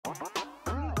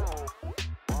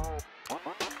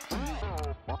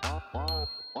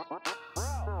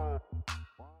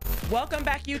Welcome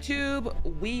back, YouTube.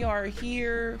 We are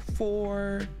here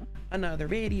for another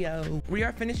video. We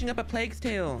are finishing up A Plague's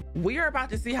Tale. We are about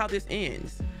to see how this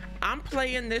ends. I'm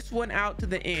playing this one out to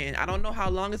the end. I don't know how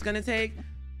long it's gonna take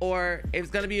or if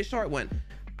it's gonna be a short one.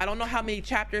 I don't know how many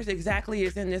chapters exactly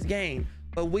is in this game,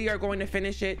 but we are going to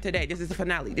finish it today. This is the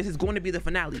finale. This is going to be the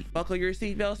finale. Buckle your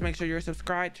seatbelts, make sure you're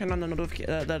subscribed, turn on the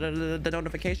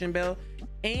notification bell,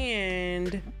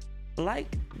 and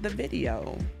like the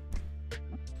video.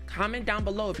 Comment down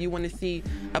below if you want to see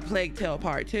A Plague Tale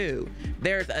Part 2.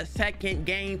 There's a second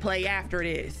gameplay after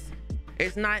this.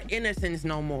 It's not Innocence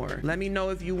no more. Let me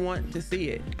know if you want to see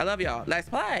it. I love y'all. Let's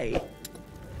play.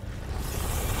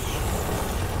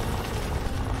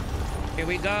 Here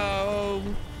we go.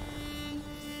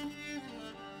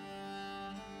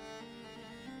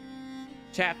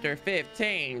 Chapter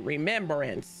 15,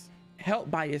 Remembrance. Helped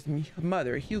by his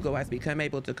mother, Hugo has become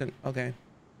able to okay.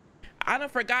 I done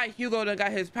forgot Hugo done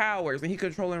got his powers and he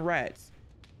controlling rats.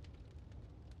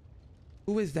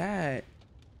 Who is that?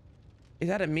 Is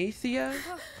that Amicia?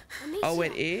 Oh,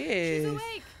 it is. She's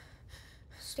awake.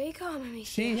 Stay calm, Amicia.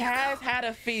 She has had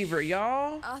a fever,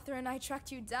 y'all. Arthur and I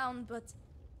tracked you down, but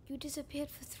you disappeared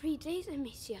for 3 days,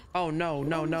 Amicia. Oh,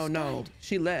 no.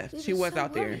 She left. She was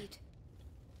out there.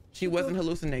 She wasn't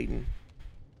hallucinating.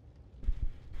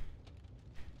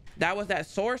 That was that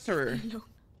sorcerer.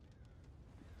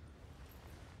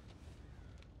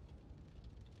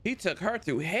 He took her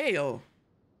through hell.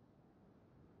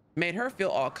 Made her feel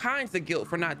all kinds of guilt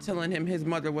for not telling him his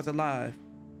mother was alive.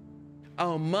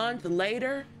 A month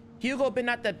later, Hugo been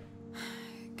at the...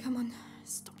 Come on,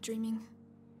 stop dreaming.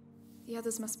 The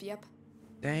others must be up.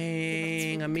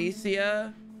 Dang,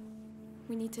 Amicia.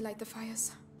 We need to light the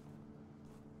fires.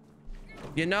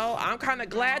 You know, I'm kind of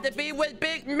glad to be with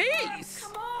Big Meese.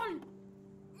 Come on!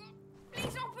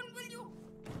 Please open, will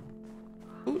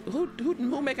you?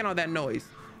 Who making all that noise?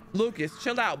 Lucas,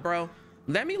 chill out, bro.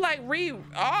 Let me like read. Oh,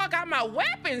 I got my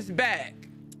weapons back.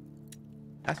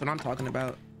 That's what I'm talking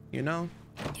about, you know?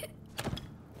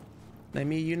 Let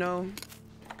me, you know,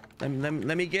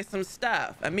 let me get some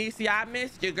stuff. Amicia, I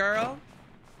missed you, girl.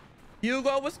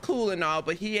 Hugo was cool and all,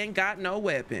 but he ain't got no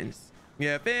weapons.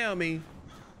 You feel me?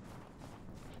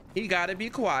 He gotta be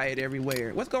quiet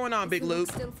everywhere. What's going on, Big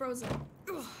Luke? Still frozen.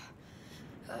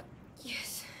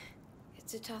 Yes.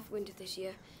 It's a tough winter this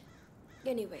year.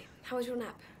 Anyway, how was your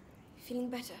nap? Feeling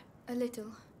better? A little.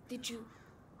 Did you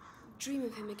dream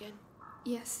of him again?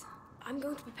 Yes. I'm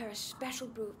going to prepare a special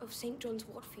brew of St. John's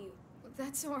wort for you.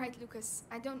 That's all right, Lucas.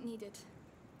 I don't need it.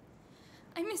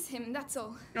 I miss him, that's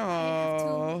all.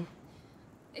 Oh.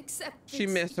 Except she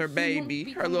missed her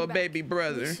baby, her little baby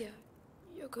brother. Alicia,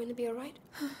 you're going to be all right?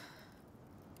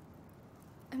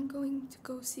 I'm going to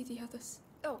go see the others.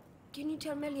 Oh, can you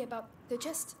tell Melly about... The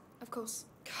chest, of course.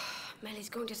 Melly's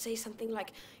going to say something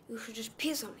like, you should just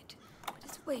piss on it. But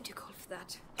it's way too cold for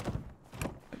that.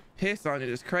 Piss on it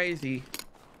is crazy.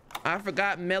 I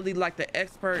forgot Melly like the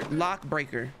expert lock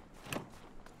breaker.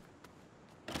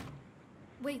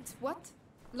 Wait, what?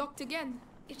 Locked again?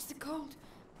 It's the cold.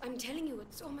 I'm telling you,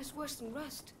 it's almost worse than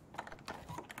rust.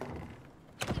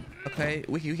 Okay,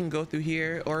 we can go through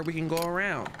here or we can go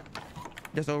around.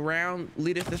 Does around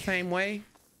lead us the same way?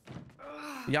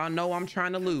 Y'all know I'm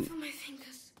trying to loot. For my fingers.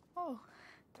 Oh,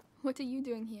 what are you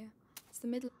doing here? It's the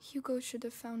middle. Hugo should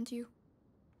have found you.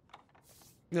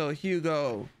 Yo,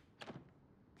 Hugo.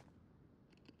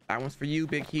 That one's for you,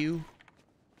 Big Hugh.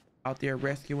 Out there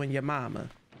rescuing your mama.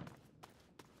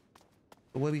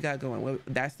 What we got going? Well,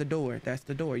 that's the door. That's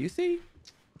the door. You see?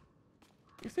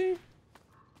 You see?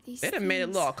 They done made it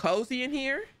a little cozy in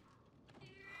here.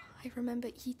 I remember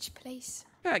each place.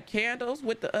 Got candles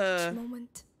with the each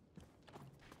moment.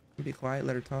 Be quiet,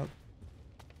 let her talk.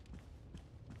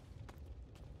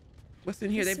 What's in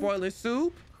here? They boiling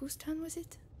soup? Whose turn was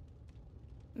it?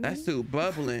 That Me? soup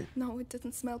bubbling. No, it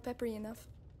doesn't smell peppery enough.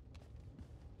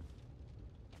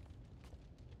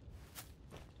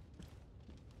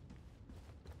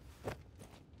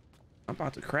 I'm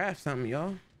about to craft something,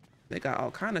 y'all. They got all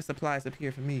kind of supplies up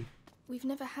here for me. We've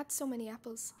never had so many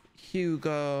apples.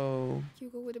 Hugo.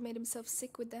 Hugo would have made himself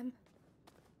sick with them.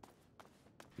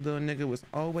 Little nigga was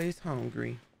always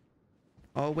hungry.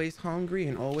 Always hungry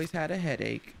and always had a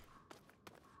headache.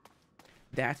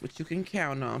 That's what you can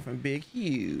count on from Big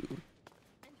Hugh.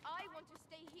 And I want to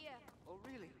stay here. Oh,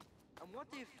 really? And what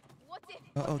if... What if...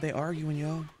 Uh-oh, they arguing,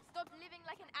 y'all. Stop living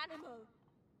like an animal.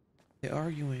 They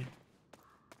arguing.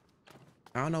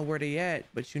 I don't know where they at,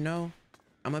 but you know,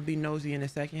 I'm gonna be nosy in a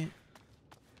second.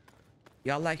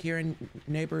 Y'all like hearing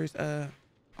neighbors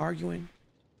arguing?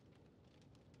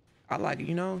 I like it,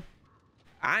 you know.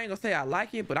 I ain't gonna say I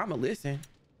like it, but I'ma listen.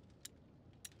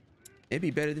 It'd be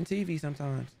better than TV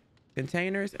sometimes.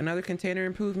 Containers, another container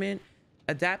improvement.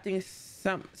 Adapting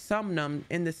somnum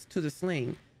to the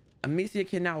sling. Amicia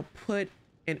can now put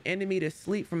an enemy to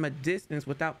sleep from a distance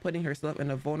without putting herself in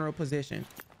a vulnerable position.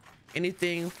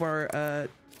 Anything for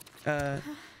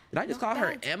did I just call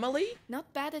her Emily?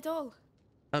 Not bad at all.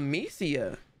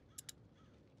 Amicia.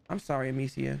 I'm sorry,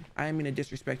 Amicia. I didn't mean to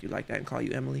disrespect you like that and call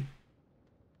you Emily.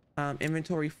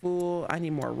 Inventory full. I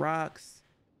need more rocks.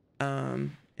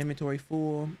 Inventory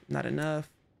full. Not enough.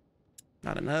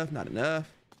 Not enough. Not enough.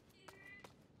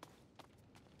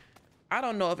 I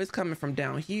don't know if it's coming from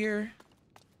down here.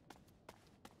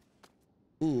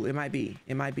 Ooh, it might be.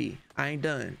 It might be. I ain't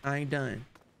done. I ain't done.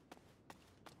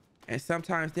 And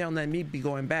sometimes they don't let me be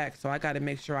going back, so I got to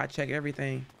make sure I check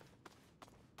everything.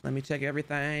 Let me check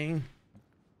everything.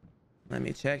 Let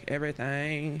me check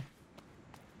everything.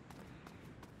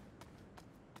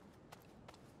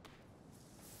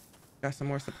 Got some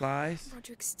more supplies.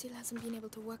 Roderick still hasn't been able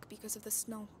to work because of the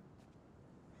snow.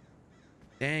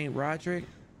 Dang, Roderick.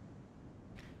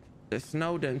 The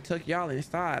snow done took y'all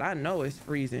inside. I know it's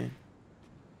freezing.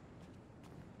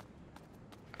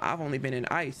 I've only been in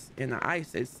ice. In the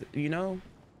ice, it's, you know,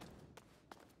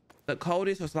 the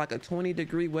coldest was like a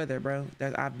 20-degree weather, bro,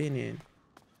 that I've been in.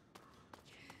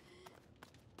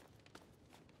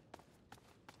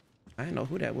 I didn't know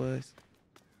who that was.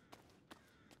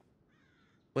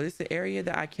 Was this the area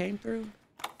that I came through?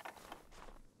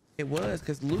 It was,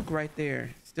 because Luke right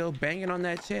there, still banging on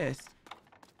that chest.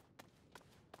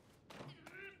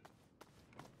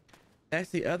 That's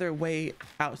the other way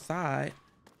outside.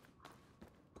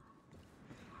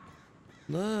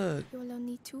 Look. You will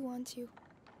only two, won't you?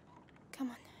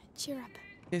 Come on, cheer up.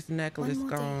 His necklace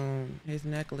gone. His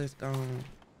necklace gone.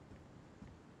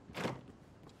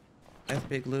 That's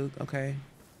Big Luke. Okay.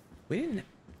 We didn't.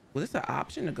 Was this an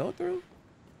option to go through?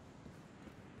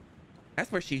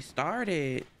 That's where she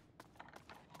started.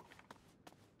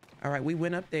 All right, we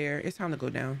went up there. It's time to go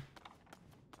down.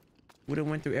 We done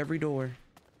went through every door.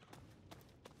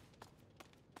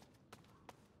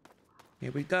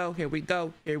 Here we go. Here we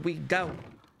go. Here we go.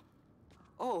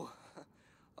 Oh,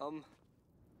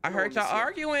 I heard y'all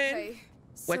arguing. Hey.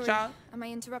 What Sorry, y'all? am I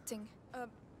interrupting?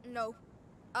 No.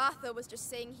 Arthur was just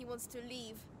saying he wants to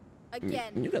leave.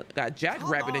 Again. You got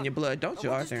jackrabbit in your blood, don't you,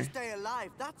 I want us Arthur? to stay alive,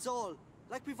 that's all.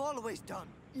 Like we've always done.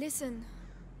 Listen,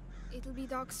 it'll be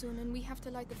dark soon and we have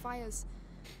to light the fires.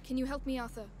 Can you help me,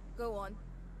 Arthur? Go on.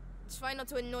 Try not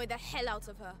to annoy the hell out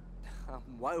of her.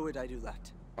 Why would I do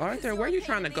that? Arthur, where are you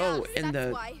trying to go in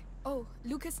the Oh,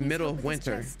 Lucas needs middle help of with his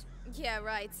winter? chest. Yeah,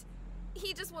 right.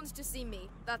 He just wants to see me,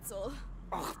 that's all.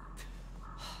 Oh.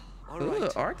 All Ugh,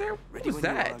 right. Arthur? What Ready was when you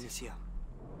are, that? Amicia.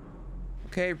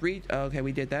 Okay, read. Okay,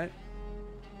 we did that.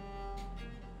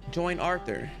 Join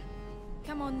Arthur.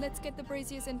 Come on, let's get the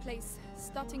braziers in place.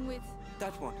 Starting with...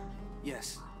 That one.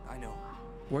 Yes, I know.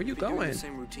 Where are you Been doing going? the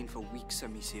same routine for weeks,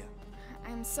 Amicia.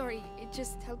 I'm sorry, it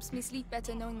just helps me sleep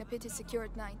better knowing the pit is secure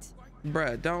at night.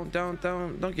 Bruh,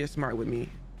 don't get smart with me.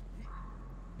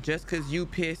 Just cause you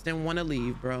pissed and wanna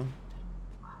leave, bro.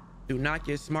 Do not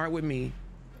get smart with me.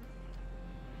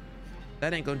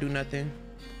 That ain't gonna do nothing.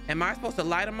 Am I supposed to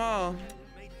light them all?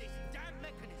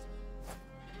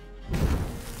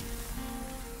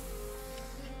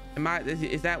 Am I,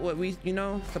 is that what we, you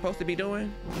know, supposed to be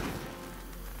doing?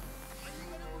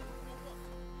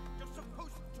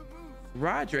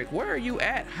 Roderick, where are you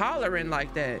at hollering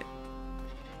like that?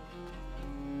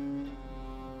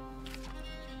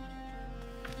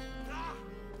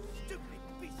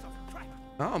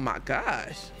 Oh my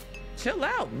gosh. Chill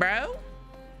out, bro.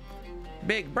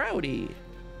 Big Brody.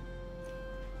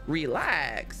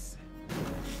 Relax.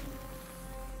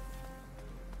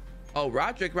 Oh,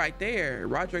 Roderick right there.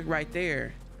 Roderick right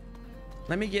there.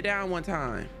 Let me get down one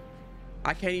time.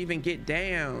 I can't even get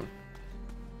down.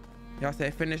 Y'all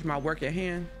said finish my work at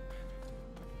hand.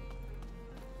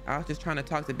 I was just trying to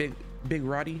talk to Big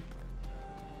Roddy.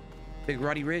 Big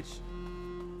Roddy Rich.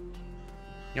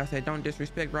 Y'all said don't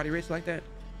disrespect Roddy Rich like that.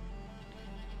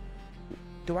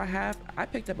 Do I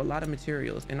picked up a lot of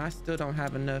materials and I still don't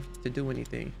have enough to do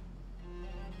anything.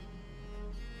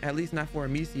 At least not for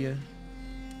Amicia.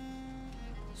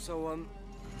 So,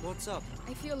 what's up?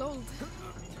 I feel old.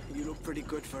 You look pretty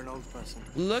good for an old person.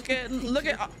 Look at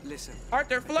Listen,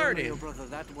 Arthur I don't know flirting. your brother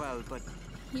that well, but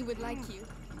He would like you.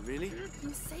 really?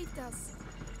 You saved us.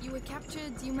 You were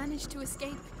captured, you managed to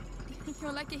escape.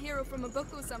 You're like a hero from a book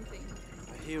or something.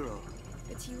 A hero.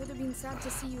 But he would have been sad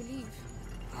to see you leave.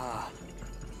 Ah.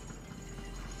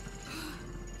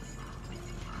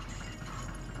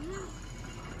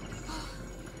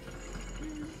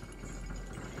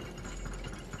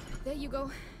 There you go.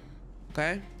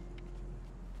 Okay.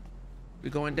 We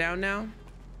going down now?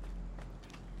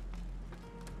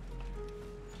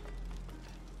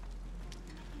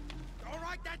 All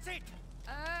right, that's it.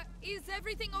 Is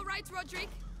everything all right, Roderick?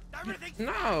 Everything's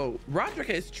No, Roderick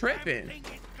is tripping. Everything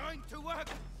is going to work.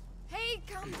 Hey,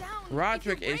 calm down.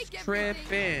 Roderick If you is break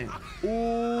everything- tripping.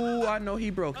 Ooh, I know he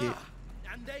broke it.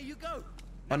 And there you go.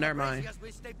 Oh, never mind.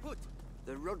 We stay put.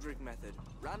 The Roderick method.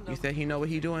 Random. You said he know what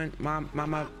he doing. My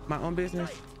own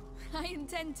business. I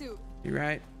intend to. You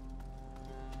right?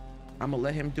 I'm gonna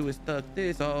let him do his thug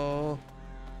this. Oh,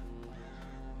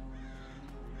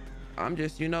 I'm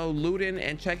just, you know, looting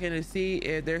and checking to see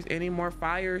if there's any more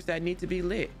fires that need to be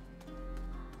lit.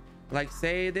 Like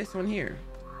say this one here.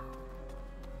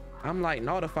 I'm lighting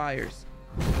all the fires.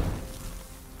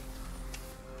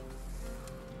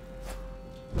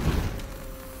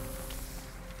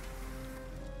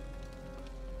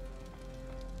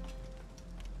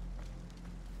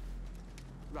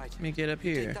 Right. Let me get up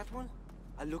Take here. that one.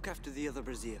 I'll look after the other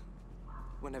brazier.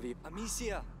 Whenever you...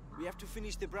 Amicia, we have to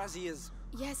finish the braziers.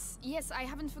 Yes, yes, I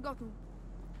haven't forgotten.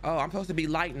 Oh, I'm supposed to be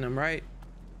lighting them, right?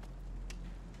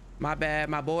 My bad,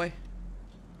 my boy.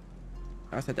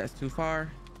 I said that's too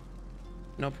far.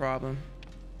 No problem.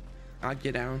 I'll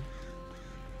get down.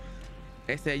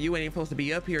 They said you ain't supposed to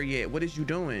be up here yet. What is you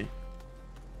doing?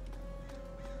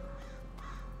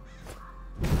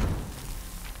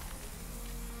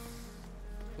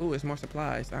 Ooh, it's more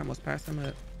supplies. I almost passed them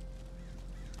up.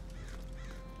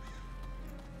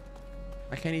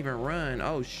 I can't even run.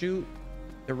 Oh, shoot.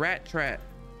 The rat trap.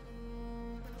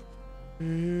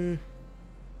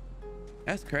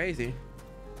 That's crazy.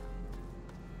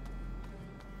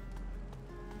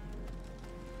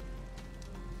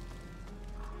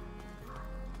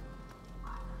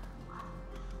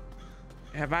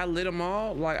 Have I lit them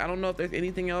all? Like, I don't know if there's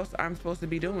anything else I'm supposed to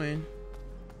be doing.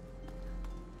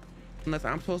 Unless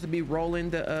I'm supposed to be rolling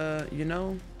the, you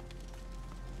know?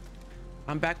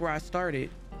 I'm back where I started.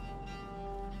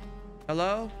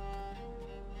 Hello?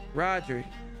 Roderick.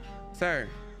 Sir.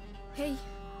 Hey,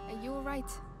 are you all right?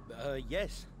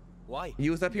 Yes. Why?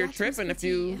 You was up here That was tripping a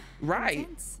few... pretty Right.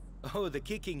 intense. Oh, the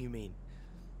kicking, you mean?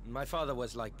 My father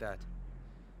was like that.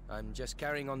 I'm just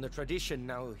carrying on the tradition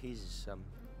now. He's,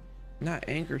 Not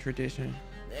anchor tradition.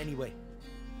 Anyway,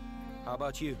 how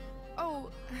about you? Oh,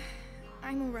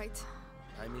 I'm all right.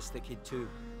 I miss the kid too.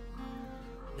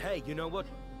 Hey, you know what?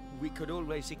 We could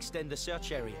always extend the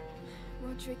search area.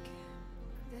 Roderick,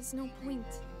 there's no point.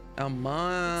 A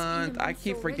month. I month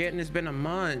keep forgetting already. it's been a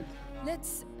month.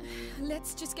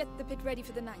 Let's just get the pit ready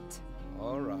for the night.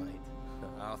 All right.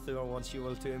 Arthur wants you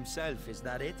all to himself, is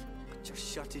that it?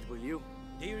 Just shut it, will you?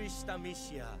 Dearest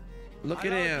Amicia, Look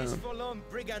at allow this him. forlorn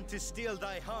brigand to steal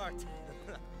thy heart.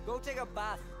 Go take a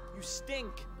bath. You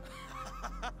stink.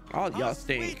 All y'all How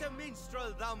stink. sweet a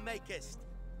minstrel thou makest.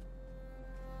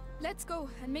 Let's go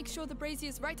and make sure the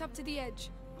brazier's right up to the edge.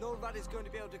 No rat is going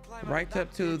to be able to climb Right out of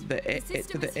up to that pit. the The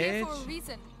system to is the here edge. for a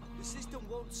reason. The system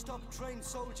won't stop trained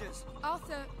soldiers.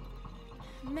 Arthur,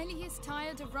 Melly is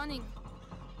tired of running.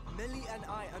 Melly and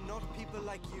I are not people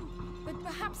like you. But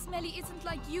perhaps Melly isn't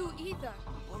like you either.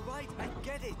 All right, I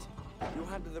get it. You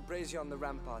handle the brazier on the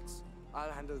ramparts.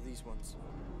 I'll handle these ones.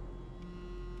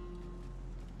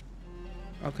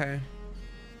 Okay.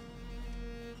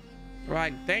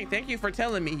 Right. Thank you for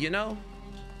telling me, you know.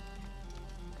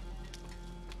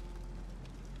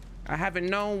 I haven't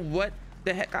known what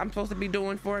the heck I'm supposed to be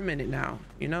doing for a minute now,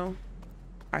 you know?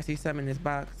 I see something in this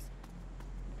box.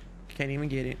 Can't even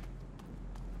get it.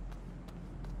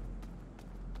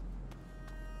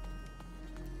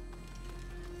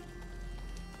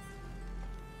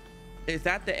 Is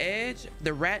that the edge?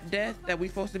 The rat death that we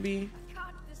supposed to be?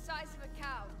 Cat the size of a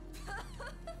cow.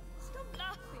 Stop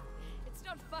laughing. It's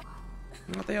not funny.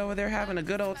 Aren't they over there having a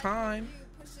good old time? You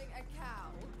pushing a cow.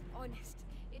 Honest,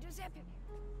 it was epic.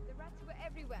 The rats were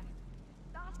everywhere.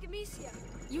 Ask Amicia.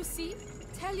 You see?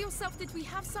 Tell yourself that we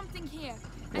have something here.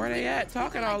 And Where they we at? need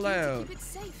Talking people all like you to loud. keep it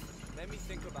safe. Let me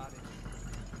think about it.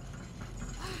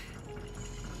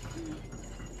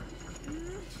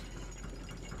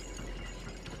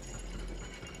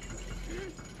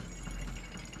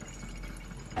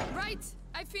 Right,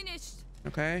 I finished.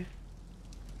 Okay.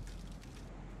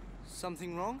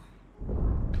 Something wrong?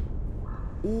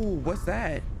 Ooh, what's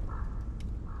that?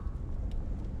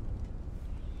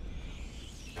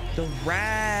 The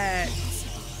rat.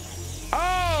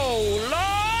 Oh,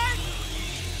 Lord.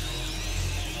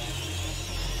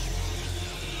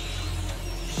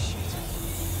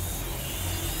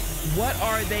 What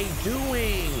are they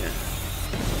doing?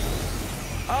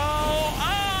 Oh,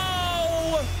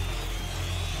 oh.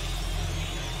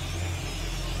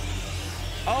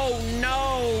 Oh,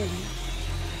 no.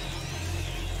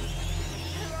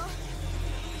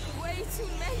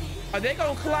 Are they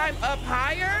gonna climb up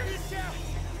higher?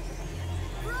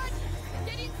 Run!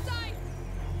 Get inside!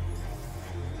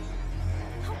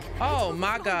 How can Oh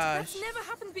my gosh. That's never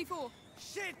happened before.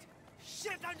 Shit!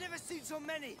 Shit, I've never seen so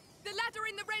many! The ladder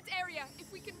in the red area.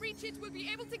 If we can reach it, we'll be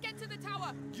able to get to the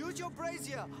tower. Use your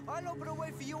brazier. I'll open a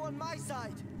way for you on my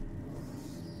side.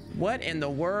 What in the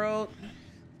world?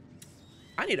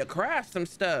 I need to craft some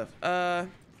stuff. Let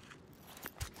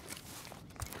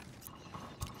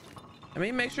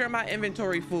me make sure my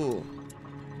inventory full.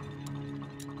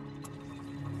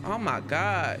 Oh my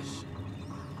gosh.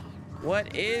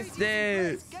 What is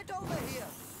this? Get over here.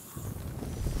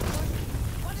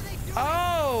 What are they doing?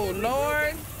 Oh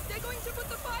Lord. They're going to put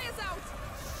the fires out.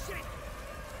 Shit!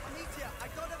 Amicia, I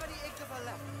don't have any Ichabod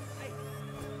left.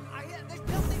 There's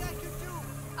nothing I can do.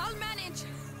 I'll manage.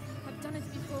 I've done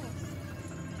it before.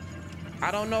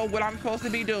 I don't know what I'm supposed to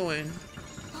be doing,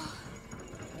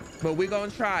 but we're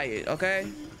gonna try it, okay?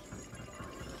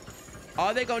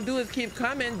 All they gonna do is keep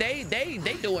coming. They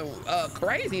doing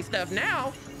crazy stuff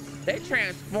now. They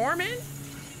transforming.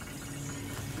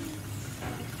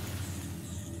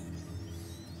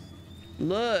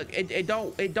 Look, it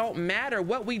don't matter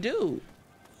what we do.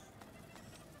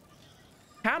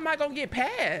 How am I gonna get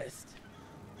past?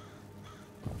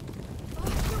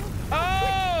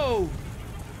 Oh!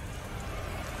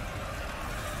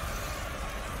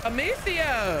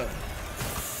 Amicia!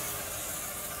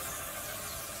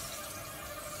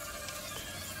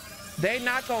 They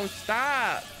not gonna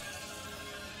stop.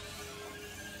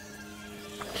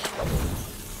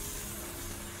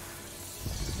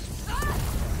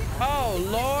 Oh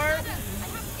Lord! I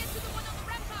have to get to the one on the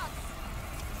ramparts.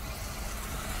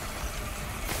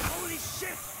 Holy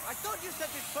shit! I thought you said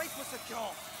this place was secure.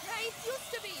 Yeah, it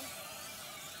used to be.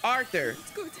 Arthur.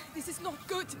 It's good. This is not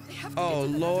good. They have to Oh, get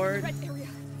to the Lord. red area,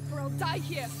 or I'll die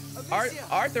here.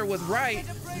 Arthur was right.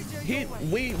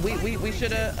 We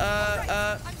should have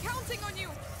I'm counting on you.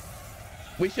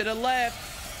 we should have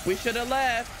left. We should have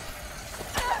left.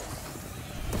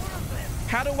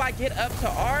 How do I get up to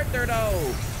Arthur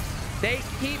though? They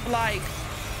keep like,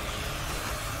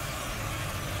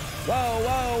 whoa,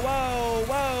 whoa, whoa,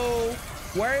 whoa.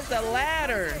 Where's the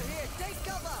ladder? Here, take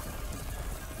cover.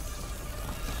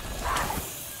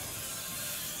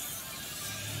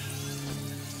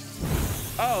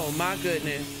 Oh my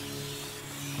goodness.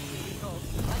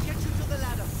 I'll get you to the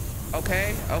ladder.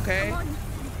 Okay, okay, Come on.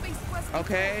 You face west.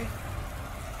 okay.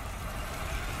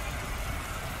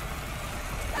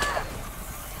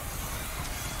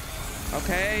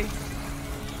 Okay.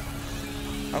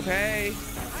 Okay.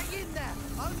 Hang in there.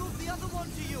 I'll move the other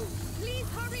one to you. Please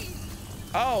hurry.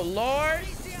 Oh Lord.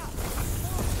 Amicia,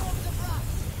 more storms of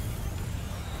rust.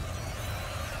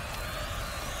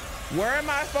 Where am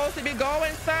I supposed to be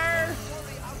going, sir?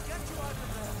 Sorry, I'll get you out of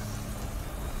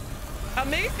there.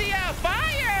 Amicia,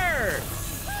 fire!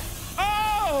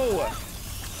 Oh!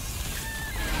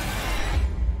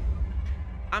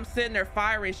 I'm sitting there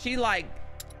firing. She like,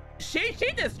 she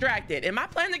distracted. Am I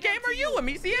playing the game or you,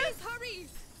 Amicia? Please hurry.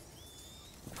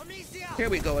 Amicia! Here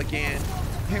we go again.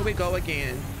 Here we go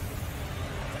again.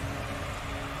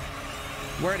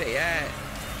 Where they at?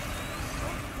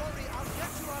 Sorry, I'll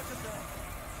get you out of there.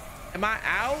 Am I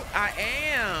out? I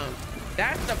am.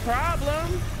 That's the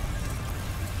problem.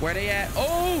 Where they at?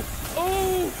 Oh,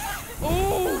 oh,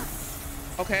 oh.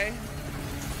 Okay.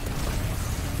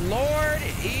 Lord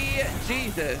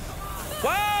Jesus.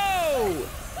 Whoa.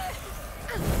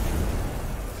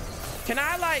 Can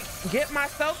I like get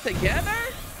myself together?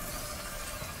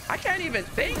 I can't even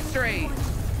think straight.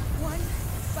 One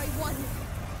by one.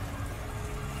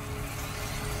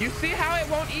 You see how it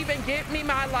won't even give me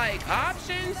my like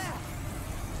options?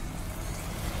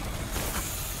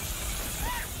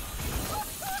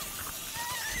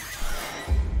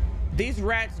 These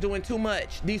rats doing too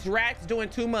much. These rats doing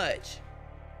too much.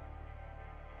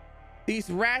 These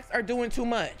rats are doing too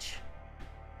much.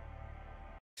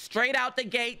 Straight out the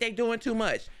gate, they doing too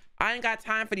much. I ain't got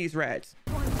time for these rats.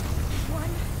 One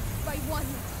by one.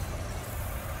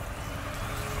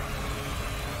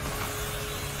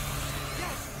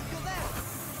 Yes, you're there.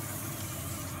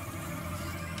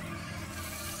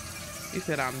 He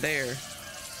said I'm there.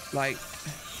 Like,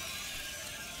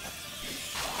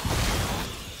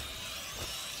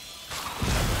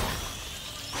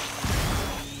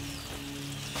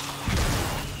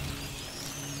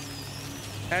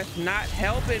 that's not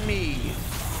helping me.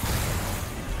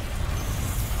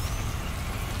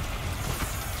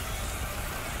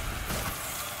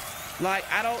 Like,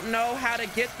 I don't know how to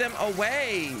get them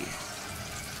away.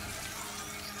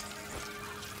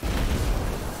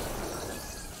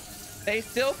 They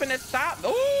still finna stop.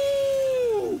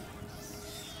 Ooh!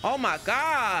 Oh my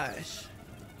gosh.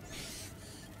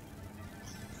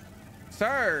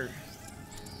 Sir.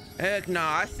 Heck no,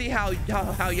 I see how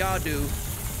y'all do.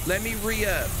 Let me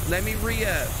re-up. Let me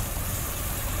re-up.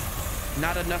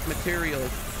 Not enough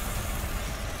materials.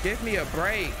 Give me a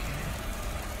break.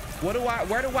 Where do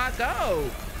I go?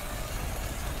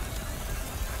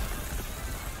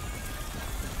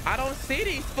 I don't see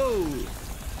these foods.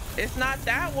 It's not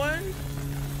that one.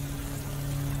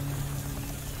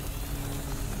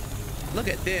 Look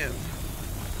at them.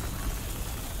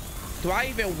 Do I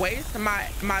even waste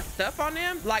my stuff on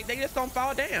them? Like they just gonna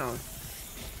fall down.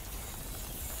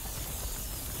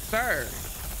 Sir.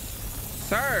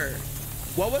 Sir.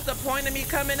 What was the point of me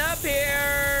coming up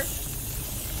here?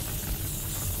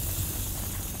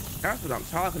 That's what I'm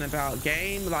talking about,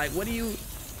 game. Like, what do you...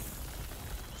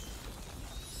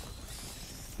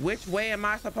 Which way am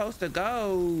I supposed to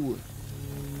go?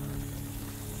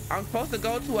 I'm supposed to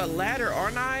go to a ladder,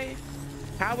 aren't I?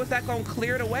 How is that gonna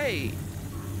clear the way?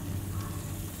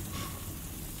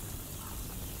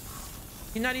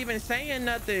 You're not even saying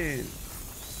nothing.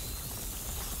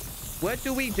 What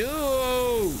do we do?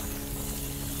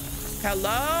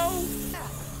 Hello?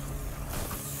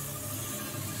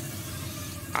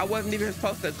 I wasn't even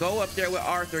supposed to go up there with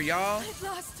Arthur, y'all.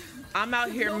 I'm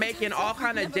out here making all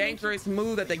kind of dangerous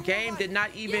moves that the game did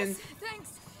not even... Yes, thanks.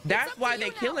 That's why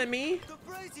they're killing me. The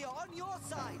brazier on your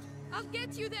side. I'll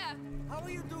get you there. How are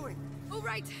you doing? All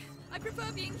right. I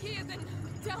prefer being here than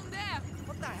down there.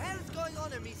 What the hell is going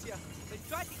on, Amicia? They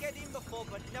tried to get in before,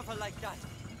 but never like that.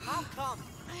 How come?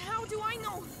 How do I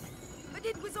know? But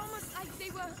it was almost like they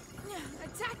were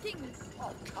attacking.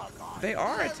 Oh, come on. They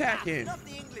are Well, attacking. Not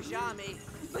the English army.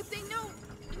 But they know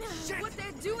what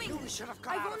they're doing. You should have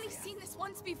got I've out of only here. seen this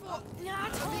once before.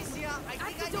 At home. Amicia, I At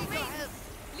think the I need your domain. help.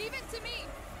 Leave it to me.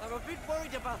 I'm a bit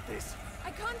worried about this.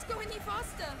 I can't go any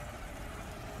faster.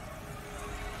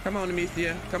 Come on,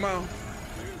 Amicia. Come on.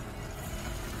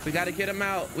 We gotta get him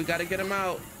out. We gotta get him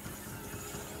out.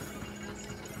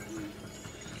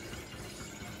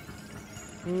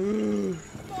 Ooh.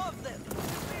 More of them.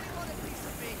 They really want a piece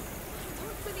of me. I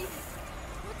don't believe it.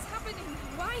 What's happening?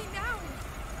 Why now?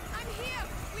 I'm here.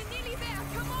 We're nearly there.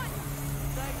 Come on.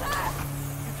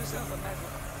 You deserve a medal.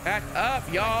 Back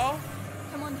up, y'all.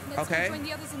 Come on. Let's Okay. go join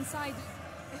the others inside.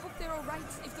 I hope they're all right.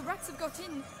 If the rats have got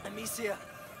in. Amicia,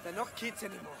 they're not kids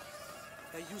anymore.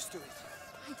 They're used to it.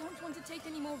 I don't want to take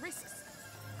any more risks.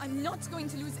 I'm not going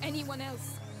to lose anyone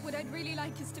else. What I'd really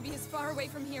like is to be as far away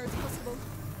from here as possible.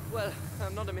 Well,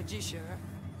 I'm not a magician,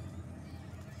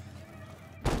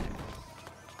 huh?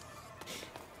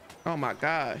 Oh my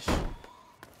gosh.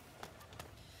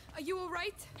 Are you all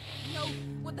right? No.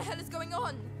 What the hell is going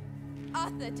on?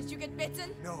 Arthur, did you get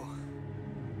bitten? No.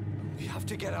 We have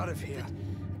to get out of here.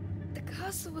 The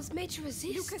castle was made to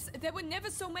resist. Lucas, there were never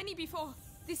so many before.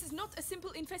 This is not a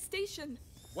simple infestation.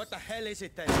 What the hell is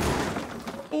it then?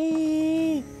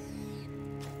 Ooh.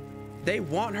 They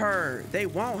want her. They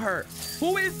want her.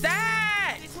 Who is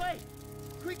that? This way!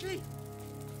 Quickly!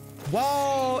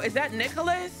 Whoa, is that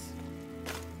Nicholas?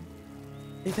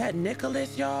 Is that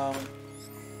Nicholas, y'all?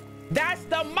 That's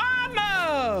the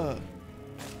mama!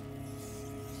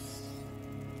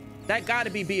 That gotta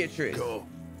be Beatrice. Go.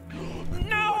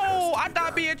 No, I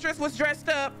thought Beatrice was dressed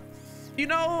up, you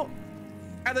know,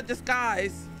 as a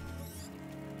disguise.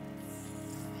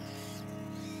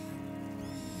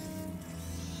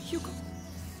 Hugo.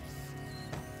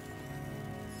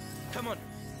 Come on.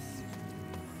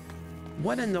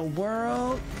 What in the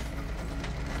world?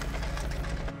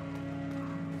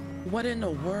 What in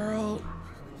the world?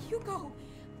 Hugo.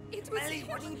 It was Ellie, him.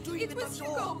 what are you doing It with was the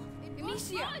Hugo. door?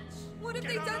 Amicia. What have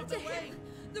Get they out done of to the way. him?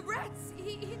 The rats.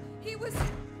 He was...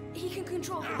 He can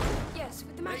control them. Yes,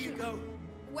 with the There magic. you go.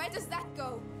 Where does that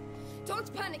go?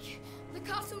 Don't panic. The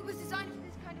castle was designed for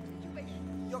this kind of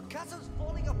situation. Your castle's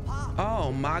falling apart.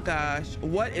 Oh my gosh,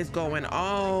 what is going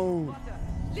on?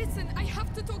 Listen, I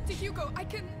have to talk to Hugo. I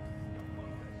can...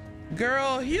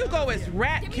 Girl, Hugo is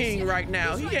Rat King right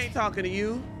now. He He's right. ain't talking to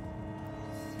you.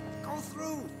 Go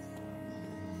through.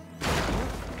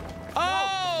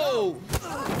 Oh!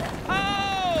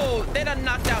 Oh! They done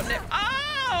knocked out Nick.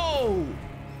 Oh!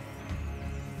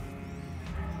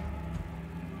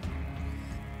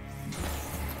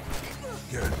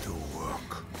 Get to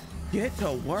work. Get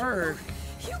to work.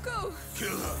 Hugo! Kill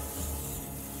her.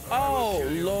 Oh,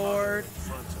 Lord. In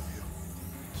front of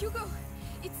you. Hugo,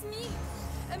 it's me,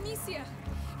 Amicia,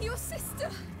 your sister.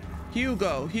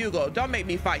 Hugo, don't make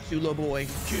me fight you, little boy.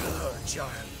 Kill her,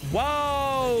 child.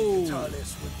 Whoa!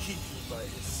 Talis will keep you by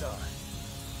his side.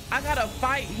 I gotta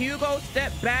fight Hugo,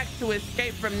 step back to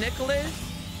escape from Nicholas.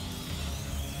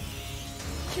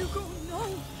 Hugo, no!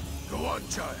 No! Go on,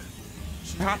 child.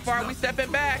 She How needs far are we nothing stepping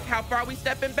from back? you. How far are we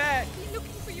stepping back? I've been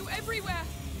looking for you everywhere.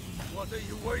 What are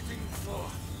you waiting for?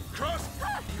 Cross.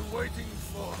 What are you waiting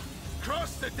for?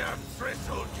 Cross the damn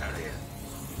threshold, carrier.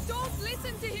 Don't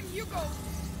listen to him, Hugo.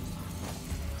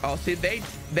 Oh, see, they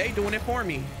doing it for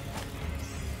me.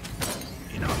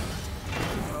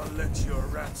 Enough. I'll let your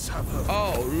rats have her.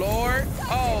 Oh, Lord.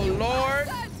 Oh, Lord.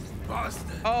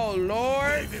 Bastard. Oh,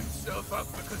 Lord. Gave himself up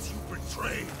because you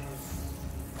betrayed him.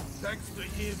 Thanks to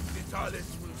him,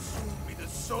 Vitalis will soon be the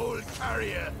sole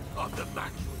carrier of the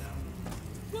macula.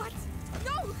 What?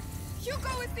 No!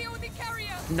 Hugo is the only carrier.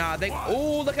 Nah, they.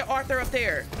 Oh, look at Arthur up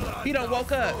there. He done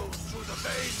woke up. Blood flows through the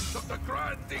veins of the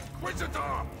Grand Inquisitor.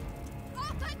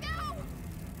 Arthur, no!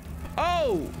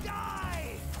 Oh.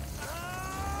 Die!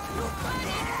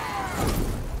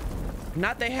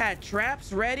 Not they had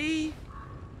traps ready.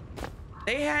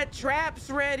 They had traps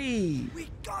ready. We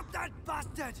got that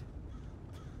bastard!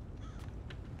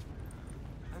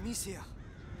 Amicia.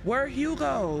 Where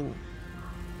Hugo?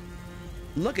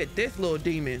 Look at this little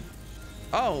demon.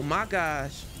 Oh my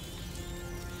gosh.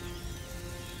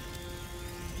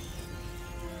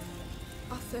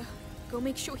 Arthur, go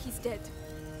make sure he's dead.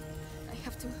 I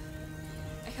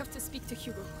have to speak to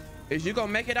Hugo. Is you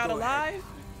gonna make it out Go ahead. alive?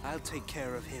 I'll take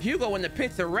care of him. Hugo in the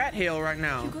pits of rat hell right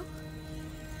now. Hugo?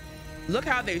 Look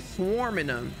how they swarming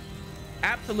them.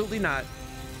 Absolutely not.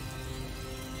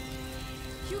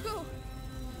 Hugo!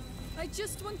 I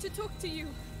just want to talk to you.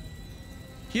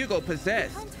 Hugo I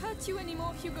possessed. can't hurt you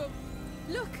anymore, Hugo.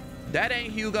 Look! That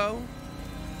ain't Hugo.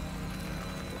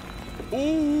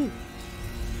 Ooh.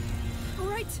 All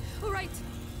right.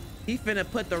 He finna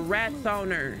put the rats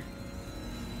on her.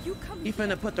 You come He here.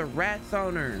 finna put the rats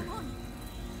on her. Come on.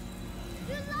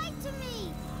 You lied to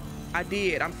me. I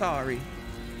did. I'm sorry.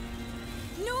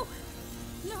 No!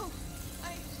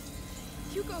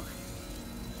 Hugo,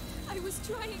 I was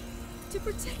trying to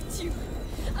protect you.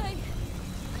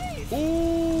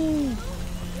 Ooh. You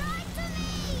lied to me.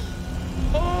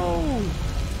 Oh.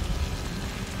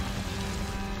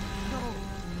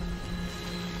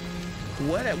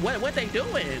 What they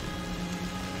doing?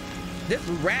 This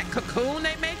rat cocoon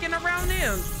they making around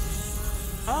them?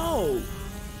 Oh.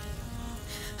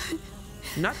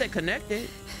 Not they connected.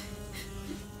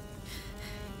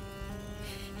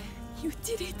 You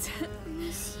did it.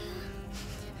 Amicia.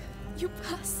 You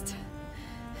passed.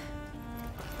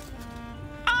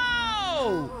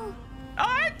 Oh!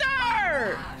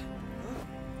 Arthur!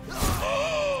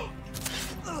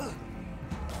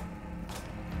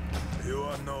 You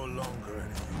are no longer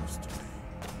any use to me.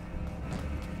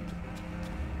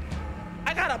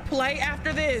 I gotta play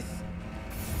after this.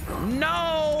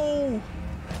 No!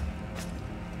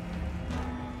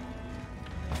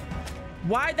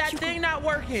 Why that thing not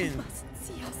working? You mustn't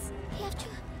see us. We have to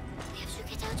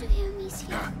get out of here,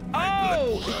 Amicia.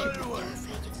 Oh! They're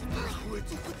afraid of the fire. We'll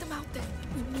put them out then.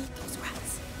 We need those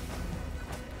rats.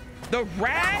 The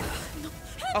rat? No.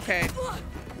 Okay.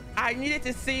 I needed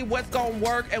to see what's gonna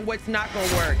work and what's not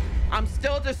gonna work. I'm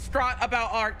still distraught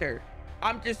about Arthur.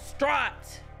 I'm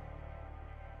distraught.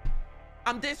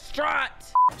 I'm distraught.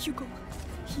 Hugo,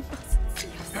 he mustn't see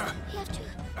us. We have to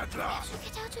At last,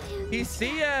 get out of here. He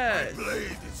see us.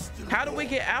 blade is still How do we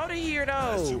get out of here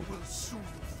as you though? will soon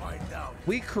find out.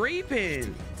 We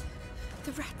creeping.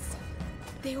 The rats.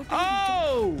 They obey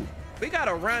Oh! We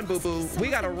gotta run, boo-boo. We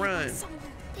gotta run.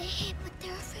 They hate, but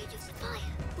they're afraid of the fire.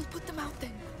 We'll put them out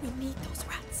then. We need those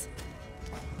rats.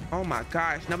 Oh my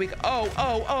gosh. Now we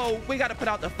oh, we gotta put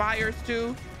out the fires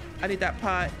too. I need that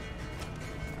pot.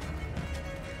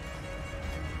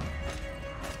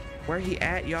 Where he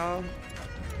at, y'all?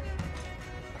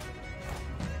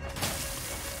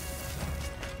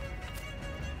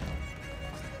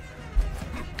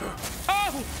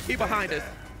 Oh, he behind us.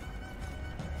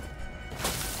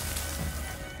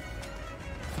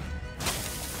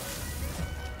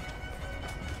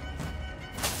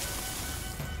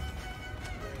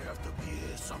 They have to be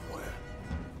here somewhere.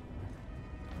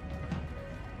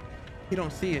 He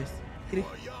don't see us. He You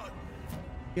are young.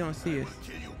 don't see us. Will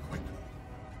kill you quickly.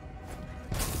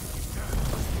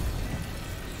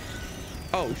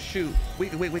 Oh shoot. We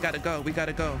gotta go. We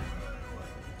gotta go.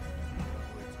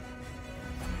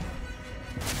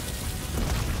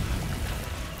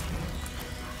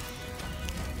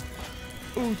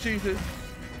 Oh Jesus.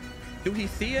 Do he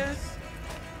see us?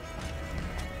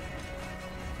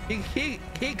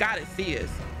 He gotta see us.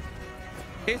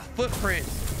 His footprints.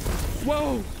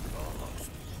 Whoa.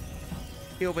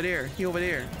 He over there. He over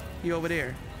there. He over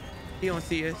there. He don't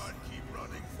see us. Can't keep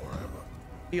running forever.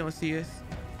 He don't see us.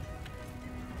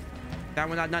 That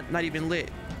one not even lit.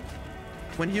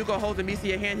 When Hugo holds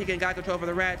Amicia hand, he can guide control over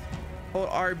the rats. Hold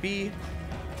RB.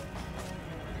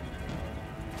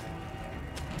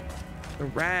 The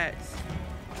rats.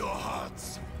 Your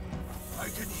hearts. I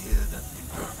can hear them.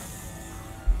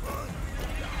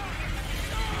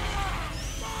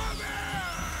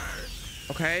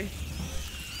 Okay.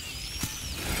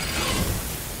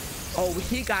 Oh,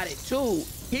 he got it too.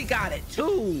 He got it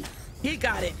too. He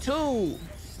got it too.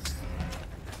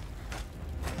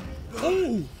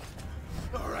 Ooh.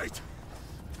 All right.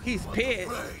 He's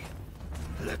pissed.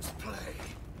 Let's play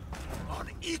on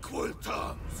equal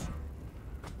terms.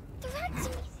 The rats,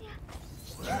 Amicia.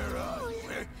 Where are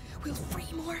you? We'll free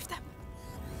more of them.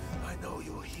 I know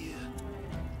you're here.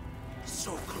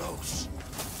 So close.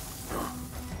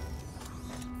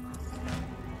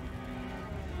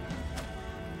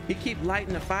 He keep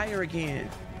lighting the fire again.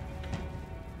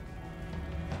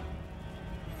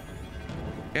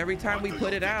 Every time we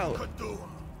put it out.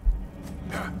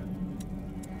 I'm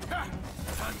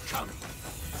coming.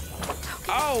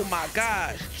 Oh my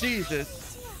gosh,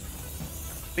 Jesus.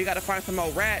 We gotta find some more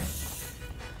rats.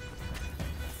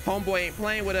 Homeboy ain't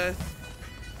playing with us.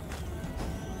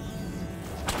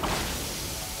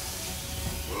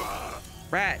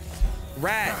 Rats,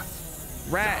 rats,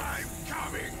 rats. I'm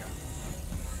coming.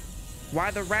 Why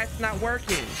the rats not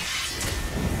working?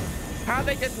 How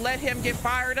they just let him get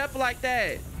fired up like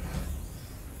that?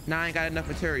 Now I ain't got enough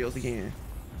materials again.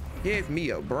 Give me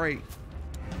a break.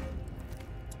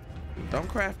 Don't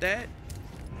craft that.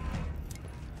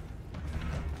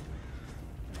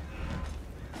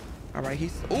 All right, he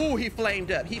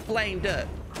flamed up. He flamed up.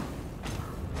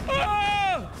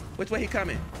 Oh! Which way he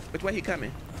coming? Which way he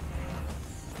coming?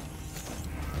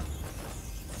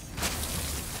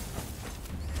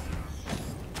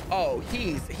 Oh,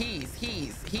 he's pissed.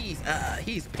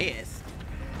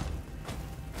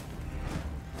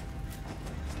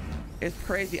 It's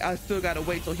crazy. I still gotta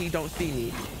wait till he don't see me.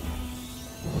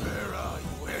 Where are you?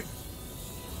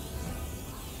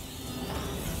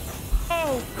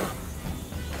 Oh!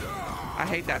 I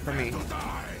hate that for me.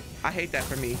 I hate that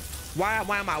for me. Why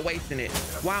am I wasting it?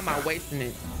 Why am I wasting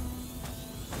it?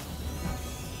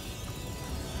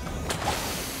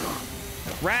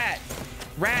 Rats!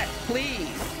 Rats, please!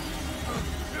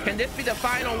 Can this be the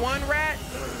final one, rat?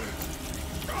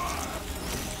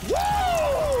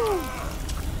 Woo!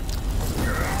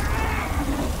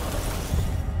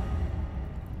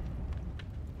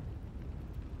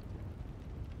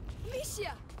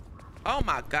 Amicia! Oh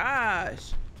my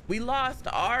gosh. We lost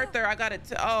Arthur. I gotta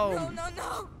No, no,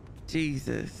 no!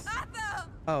 Jesus. Arthur!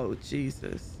 Oh,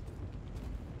 Jesus.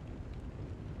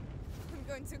 I'm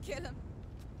going to kill him.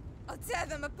 I'll tear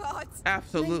them apart.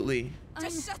 Absolutely.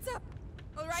 Just shut up,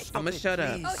 all right? I'ma shut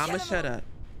up. please. I'ma shut up.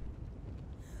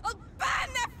 I'll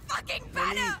burn their fucking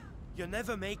Lily, banner! you'll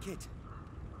never make it.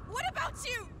 What about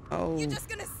you? Oh. You're just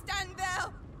gonna stand there?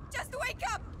 Just wake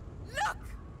up! Look!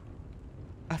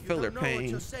 I feel her You don't know what pain.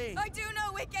 you're saying. I do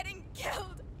know we're getting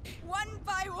killed, one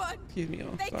by one. Excuse me.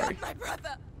 Oh, They sorry. got my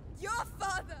brother, your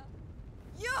father,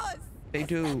 yours. They There's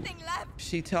do. nothing left.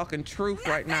 She talking truth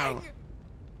right now. Nothing.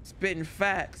 Spitting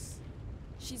facts.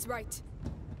 She's right.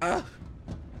 Ugh.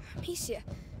 Amicia.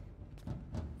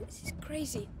 This is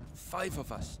crazy. 5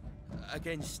 of us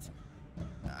against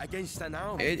an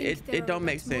army. It don't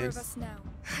make More of sense. us now.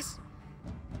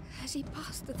 Has he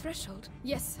passed the threshold?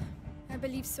 Yes, I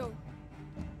believe so.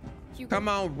 Hugo, Come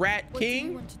on, Rat what do you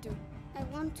King. want to do? I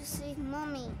want to save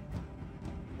Mommy.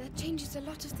 That changes a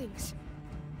lot of things.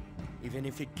 Even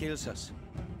if it kills us,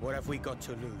 what have we got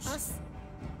to lose? Us?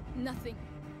 Nothing.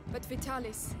 But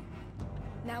Vitalis.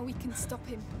 Now we can stop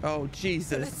him. Oh, So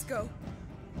Jesus. let's go.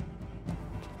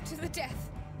 To the death.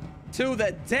 To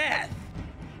the death.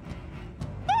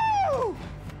 Woo!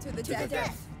 To the To the death.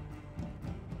 death.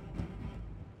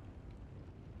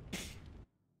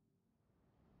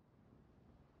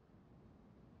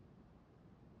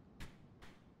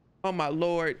 Oh, my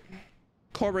Lord.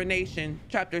 Coronation,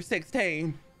 chapter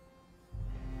 16.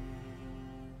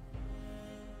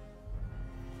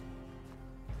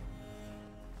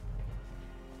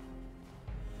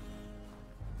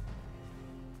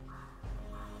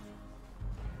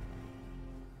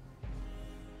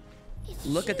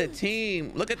 Look at the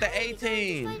team. Look at the A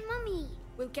team. Find Mommy.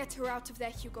 We'll get her out of there,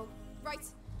 Hugo. Right.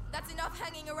 That's enough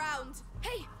hanging around.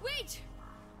 Hey, wait!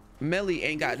 Millie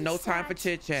ain't got no time for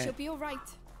chit She'll chat. be all right.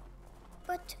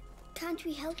 But can't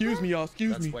we help Excuse her? me, y'all.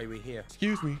 Excuse That's me. why we're here,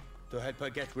 Excuse me. to help her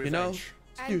get You revenge. know, And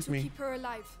excuse to me. keep her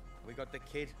alive. We got the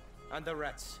kid and the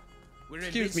rats. We're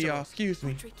Excuse me, y'all. invincible. Excuse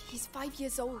me. Patrick, he's 5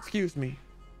 years old. Excuse me.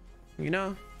 You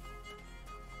know?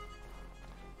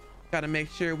 Gotta make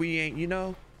sure we ain't, you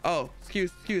know? Oh,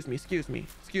 excuse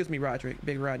me, Roderick,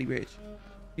 Big Roddy Rich.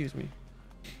 Excuse me.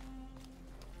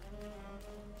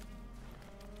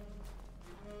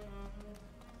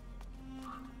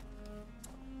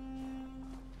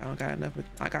 I don't got enough.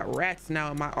 I got rats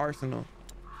now in my arsenal.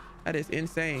 That is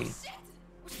insane. Shit!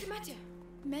 What's the matter?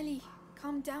 Melly,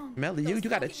 calm down. Melly, you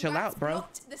gotta chill out, bro.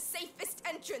 Blocked the safest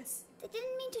entrance. They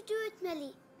didn't mean to do it,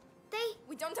 Melly.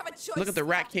 We don't have a choice. Look at the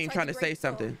We Rat have to King try trying the to say great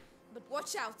something. door. But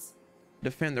watch out.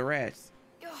 Defend the rats.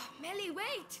 Ugh, Melly,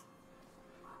 wait.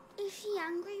 Is she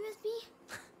angry with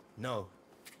me? No,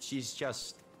 she's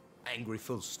just angry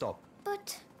full stop.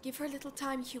 But Give her a little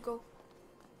time, Hugo.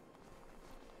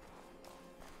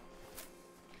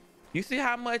 You see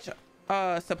how much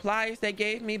supplies they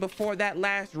gave me before that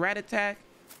last rat attack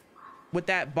with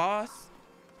that boss?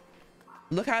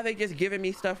 Look how they just giving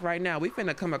me stuff right now. We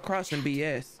finna come across some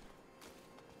BS.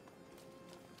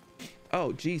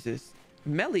 Oh, Jesus.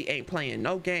 Melly ain't playing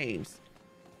no games.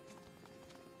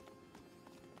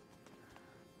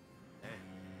 Hey,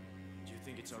 do you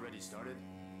think it's already started?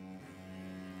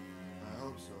 I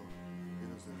hope so,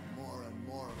 because there's more and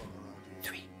more of them around here.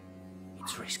 3.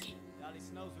 It's risky.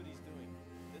 Alice knows what he's doing.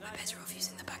 I'm better off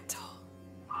using the back door.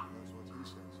 That's what he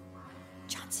says.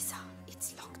 Chances are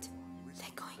it's locked. They're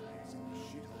going.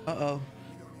 Uh-oh.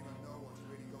 We don't even know what's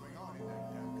really going on in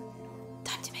that damn cathedral.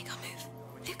 Time to make our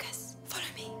move. Lucas, follow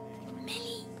me.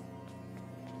 Melly.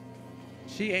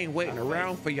 She ain't waiting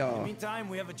around for In y'all. the meantime,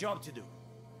 we have a job to do.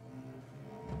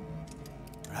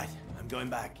 Right, I'm going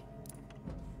back.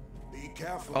 Be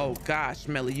careful. Oh gosh,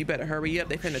 Melly, you better hurry up.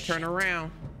 They finna turn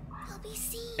around. I'll be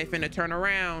seen. They finna turn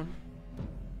around.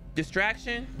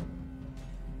 Distraction?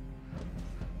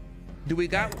 Do we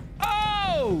got?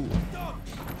 Oh!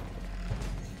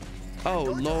 Oh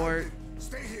Lord.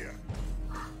 Stay here.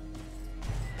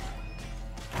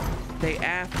 They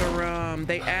after him.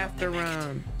 They after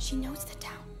him. She knows the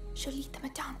town. She'll lead them a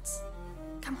dance.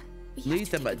 Come on. We have Lead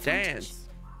to them a take advantage. dance.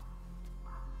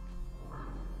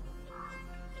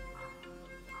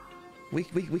 We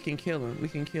can kill him. We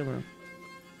can kill him.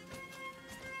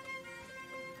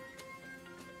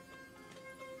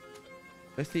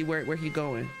 Let's see where he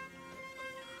going.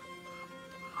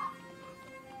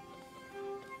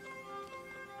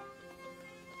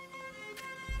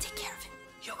 Take care of him.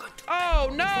 You're going to. Oh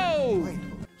no!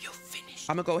 You're finished.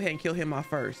 I'm gonna go ahead and kill him off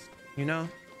first. You know?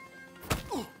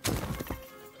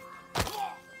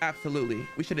 Absolutely.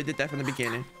 We should have did that from the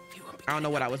beginning. I don't know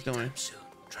what I was doing. Soon.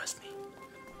 Trust me.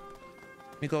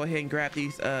 Let me go ahead and grab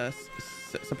these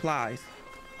supplies.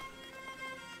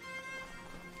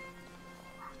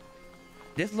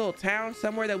 This little town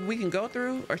somewhere that we can go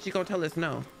through, or she gonna tell us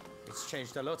no? It's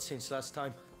changed a lot since last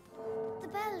time. The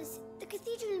bells, the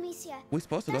cathedral, Amicia. We're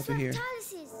supposed to go That's through where here.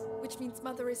 Vitalis is. Which means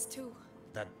Mother is too.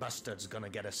 That bastard's gonna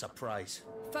get a surprise.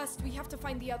 First, we have to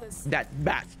find the others. That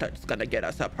bastard's gonna get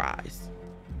a surprise.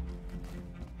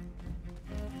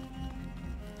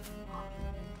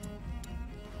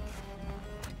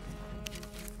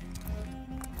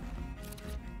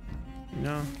 You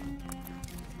know?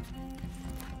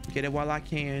 Get it while I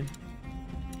can.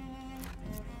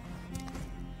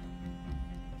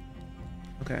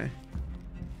 Okay.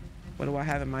 What do I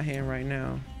have in my hand right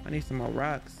now? I need some more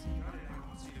rocks.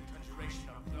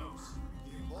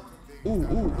 Ooh, ooh,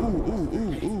 ooh, ooh,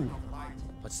 ooh, ooh.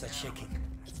 What's that shaking?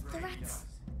 It's the rats.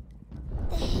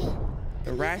 They're here.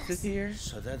 The rats is here.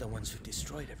 So they're the ones who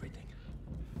destroyed everything.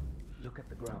 Look at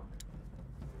the ground.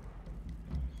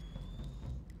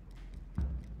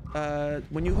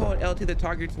 When you hold L to the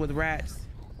targets with rats,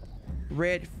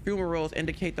 red fumaroles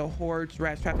indicate the hordes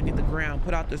rats trapped beneath the ground.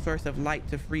 Put out the source of light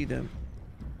to free them.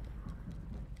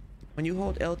 When you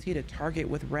hold LT to target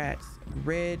with rats,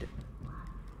 red.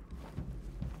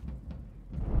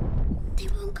 They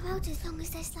won't come out as long as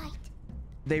there's light.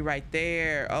 They right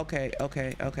there. Okay,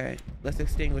 okay, okay. Let's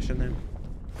extinguish them then.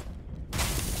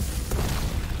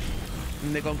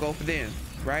 And they're gonna go for them,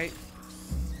 right?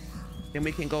 Then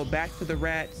we can go back to the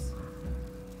rats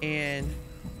and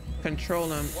control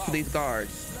them to these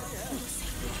guards.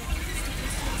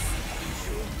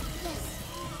 Yes,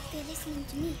 they're listening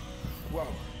to me. Whoa.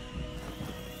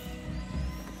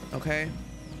 Okay.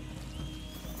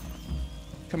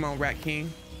 Come on, Rat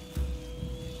King.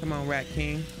 Come on, Rat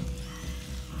King.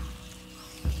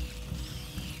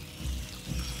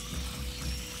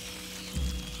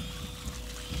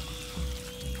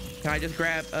 Can I just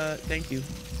grab, thank you.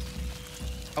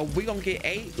 Are we gonna get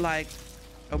 8? Like,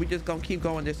 are we just gonna keep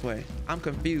going this way? I'm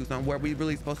confused on where we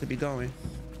really supposed to be going.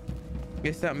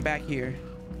 Get something back here.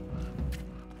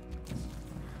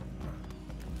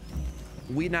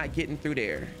 We not getting through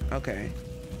there. Okay.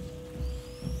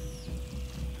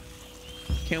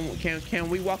 Can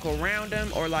we walk around them,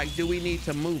 or like do we need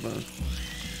to move them?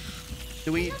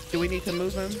 Do we need to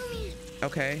move them?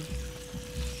 Okay.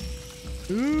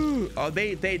 Ooh. Oh,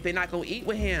 they're not gonna eat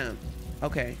with him.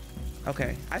 Okay.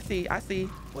 Okay. I see.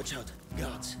 Watch out,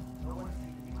 guards.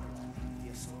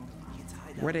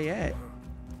 Where they at?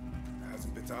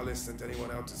 Hasn't Vitalis sent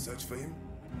anyone out to search for him?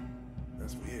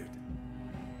 That's weird.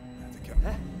 Have to come.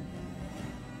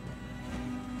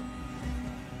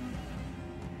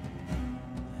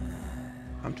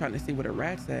 I'm trying to see where the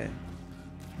rat's at.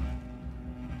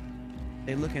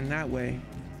 They looking that way.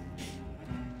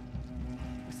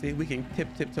 See if we can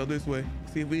tiptoe this way.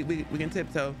 See if we can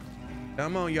tiptoe.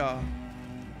 Come on, y'all.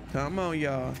 Come on,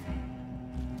 y'all.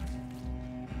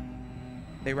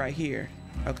 They right here.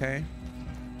 Okay.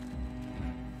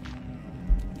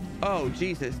 Oh,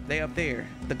 Jesus. They up there.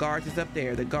 The guards is up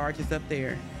there. The guards is up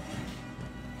there.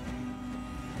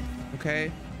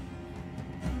 Okay.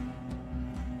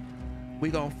 We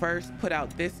gonna first put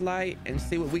out this light and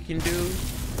see what we can do.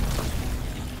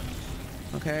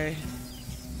 Okay.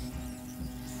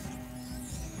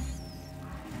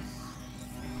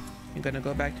 I'm gonna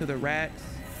go back to the rats.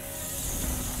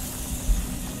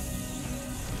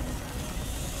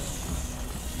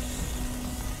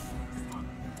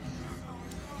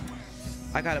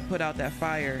 I gotta put out that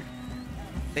fire.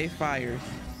 They fires.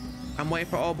 I'm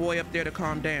waiting for old boy up there to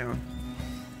calm down.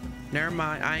 Never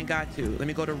mind, I ain't got to. Let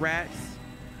me go to rats.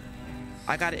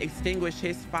 I gotta extinguish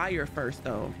his fire first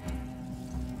though.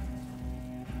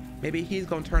 Maybe he's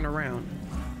gonna turn around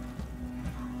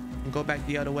and go back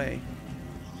the other way.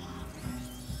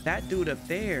 That dude up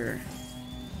there.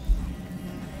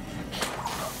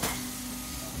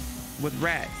 With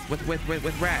rats, with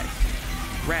rats.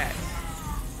 Rats.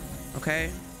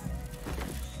 Okay?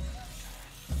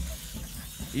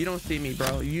 You don't see me,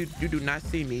 bro. You do not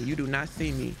see me. You do not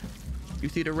see me. You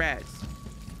see the rats.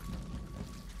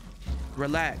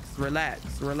 Relax,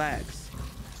 relax, relax.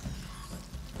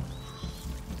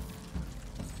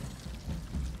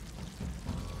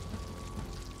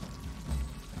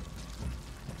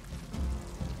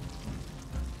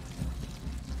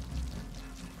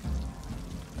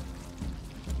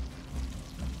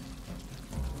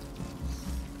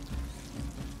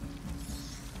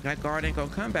 That guard ain't gonna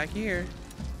come back here.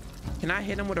 Can I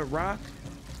hit him with a rock?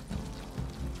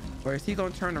 Or is he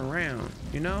gonna turn around,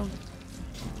 you know?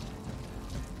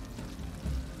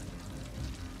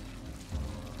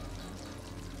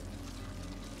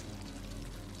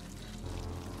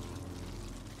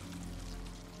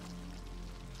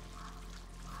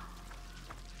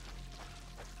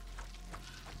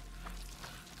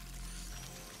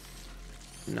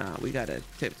 Nah, we gotta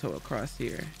tiptoe across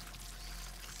here.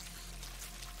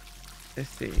 Let's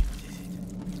see.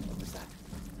 What was that?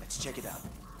 Let's check it out.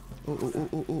 Ooh, ooh, ooh,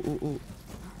 ooh, ooh, ooh, ooh.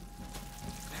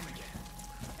 Them again.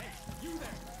 Hey, you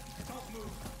there! Don't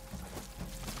move.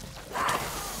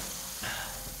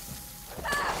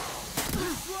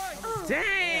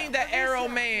 Dang, the arrow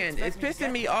man is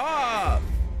pissing me off.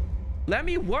 Let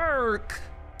me work.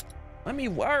 Let me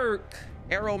work,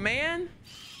 arrow man.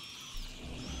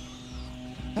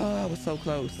 Oh, I was so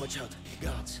close. Watch out,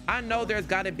 guards. I know there's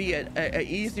got to be a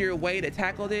easier way to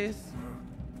tackle this.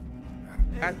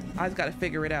 I just got to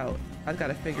figure it out. I just got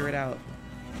to figure it out.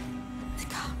 They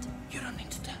can't. You don't need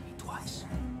to tell me twice.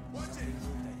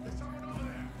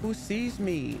 Who sees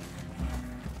me?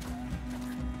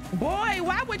 Boy,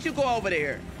 why would you go over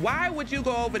there? Why would you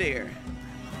go over there?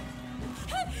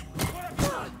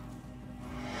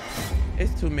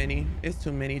 It's too many. It's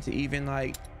too many to even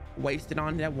like waste it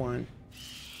on that one.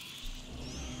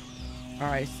 All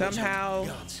right, somehow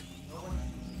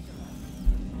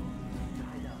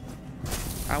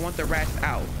I want the rats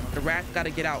out. The rats got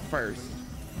to get out first.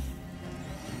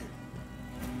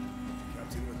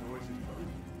 Captain with voices,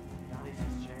 Vitalis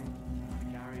has changed. The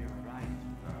carrier arrived.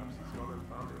 perhaps he's gone and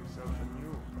found himself a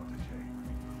new protege.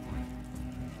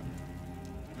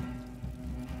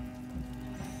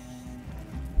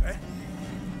 Eh? I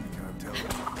can't tell.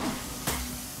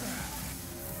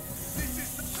 This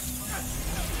is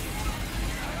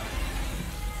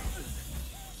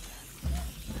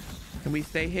Can we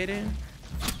stay hidden?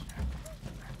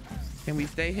 Can we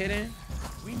stay hidden?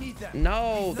 We need them.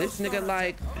 No, this nigga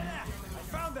like, I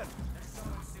found them.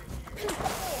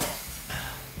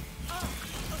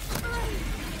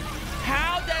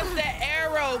 how does the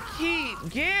arrow keep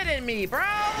getting me, bro?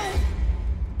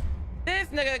 This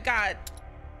nigga got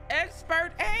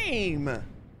expert aim.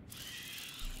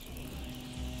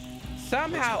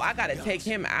 Somehow I gotta take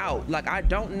him out. Like, I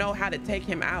don't know how to take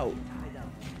him out.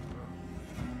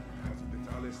 Hasn't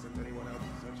Vitalis sent anyone out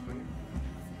to search for him?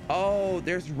 Oh,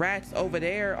 there's rats over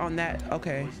there on that.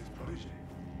 Okay.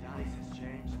 Dallas has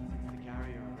changed since the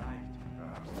carrier arrived.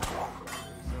 Perhaps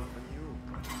himself a new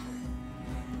protege.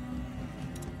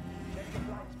 Check the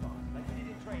blind spot, like we did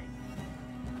in training.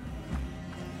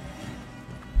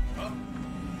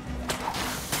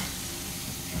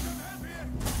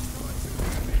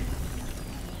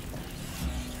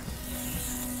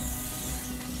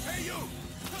 Hey, you!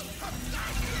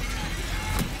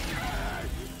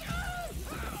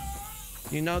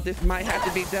 You know, this might have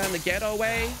to be done the ghetto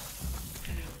way.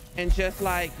 And just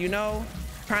like, you know,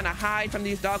 trying to hide from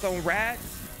these doggone rats.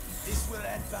 This will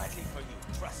end badly for you,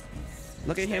 trust me.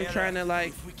 Look at him trying to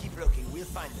like... If we keep looking, we'll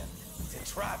find them. It's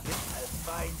a trap. I'll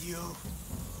find you.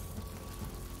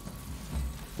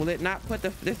 Will it not put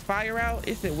this fire out?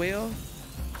 Yes, it will.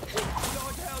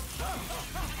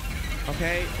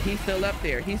 Okay, he's still up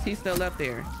there. He's still up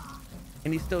there.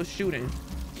 And he's still shooting.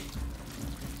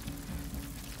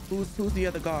 Who's the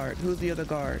other guard? Who's the other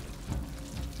guard?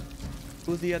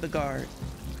 Who's the other guard?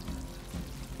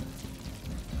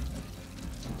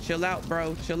 Chill out,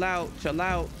 bro. Chill out. Chill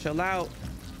out. Chill out.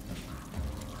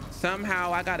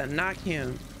 Somehow I gotta knock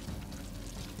him.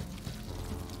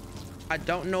 I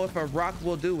don't know if a rock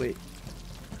will do it.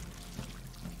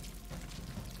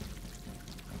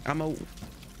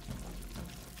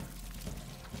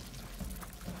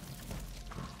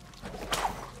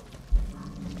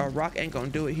 A rock ain't gonna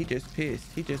do it. He just pissed.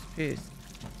 He just pissed.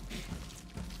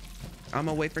 I'm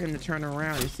gonna wait for him to turn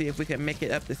around and see if we can make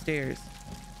it up the stairs.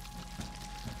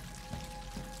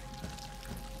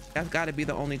 That's gotta be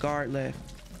the only guard left.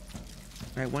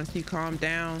 All right, once he calmed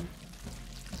down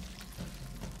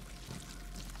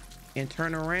and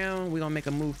turn around, we're gonna make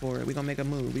a move for it. We're gonna make a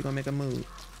move. We're gonna make a move.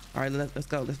 All right, let's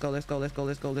go. Let's go. Let's go. Let's go.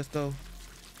 Let's go. Let's go.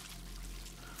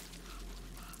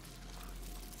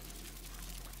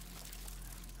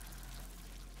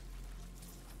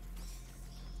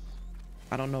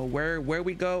 I don't know where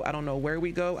we go. I don't know where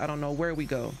we go. I don't know where we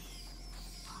go.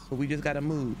 But we just gotta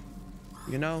move.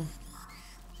 You know?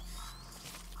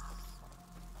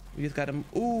 We just gotta.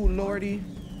 Ooh, lordy.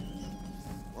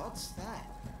 What's that?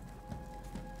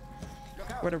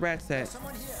 Where the rats at?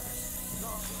 Someone here.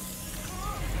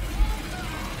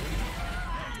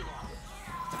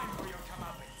 Time for your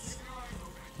comeuppance.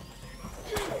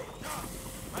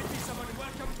 Might be someone who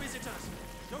welcome visitors.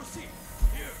 Go see.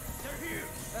 Here, they're here.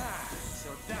 Ah, so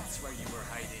that's where you were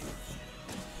hiding.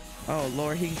 Oh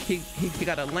Lord, he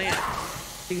got a lamp.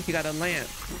 He got a lamp.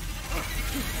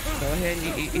 Go ahead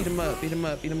and eat him up. Eat him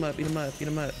up. Eat him up. Eat him up. Eat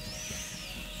him up.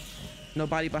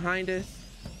 Nobody behind us.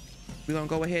 We're gonna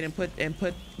go ahead and put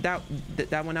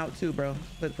that one out too, bro.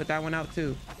 Put that one out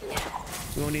too.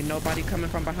 We don't need nobody coming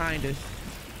from behind us.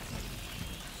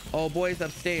 Oh boy's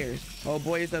upstairs. Oh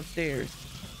boy's upstairs.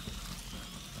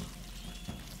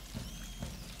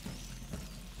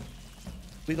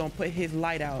 We're gonna put his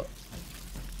light out.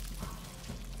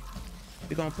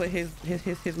 We're gonna put his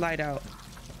light out.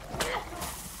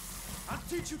 I'll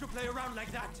teach you to play around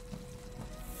like that.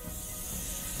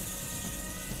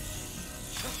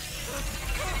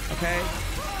 Okay?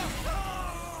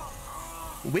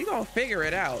 We gonna figure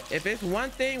it out. If it's one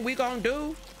thing we gonna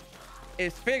do,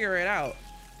 is figure it out.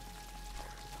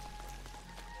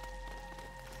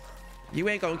 You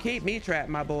ain't gonna keep me trapped,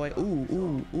 my boy. Ooh,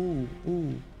 ooh, ooh,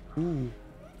 ooh, ooh,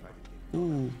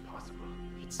 ooh.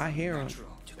 I hear him.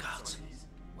 2 cards.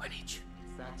 1 each.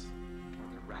 That's for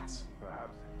the rats.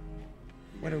 Perhaps.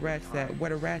 Where the rats at? Where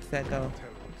the rats at though?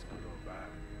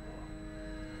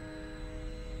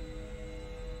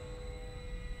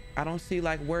 I don't see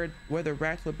like where the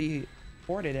rats would be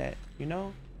hoarded at, you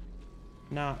know?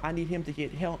 Nah, I need him to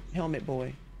get helmet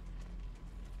boy.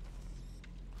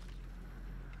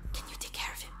 Can you take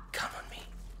care of him? Come on me.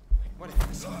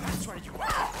 Whatever. So that's where you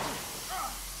are.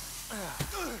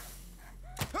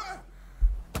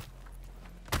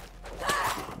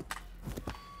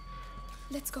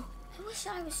 Let's go. I wish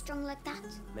I was strong like that.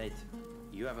 Mate,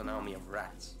 you have an army of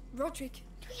rats. Roderick.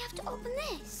 Do we have to open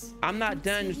this? I'm not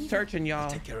done searching, y'all.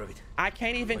 Take care of it. I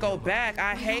can't even go back.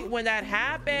 I hate when that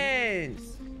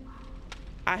happens.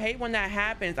 I hate when that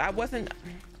happens. I wasn't...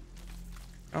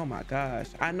 Oh my gosh.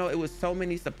 I know it was so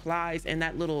many supplies in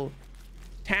that little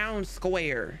town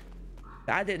square.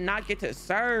 I did not get to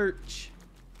search.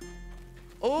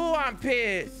 Oh, I'm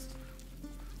pissed.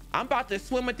 I'm about to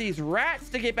swim with these rats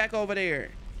to get back over there.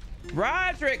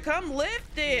 Roderick, come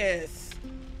lift this.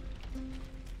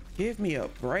 Give me a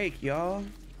break, y'all.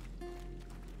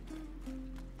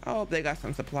 I hope they got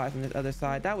some supplies on this other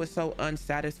side. That was so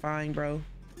unsatisfying, bro.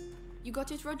 You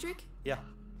got it, Roderick? Yeah.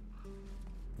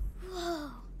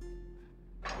 Whoa.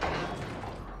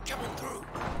 Coming through.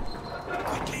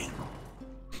 Quickly.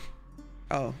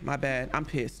 Oh, my bad. I'm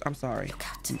pissed. I'm sorry.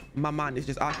 My mind is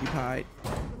just occupied.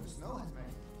 Snow has made.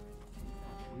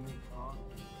 We thought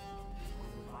we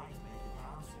might make it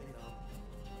hospital.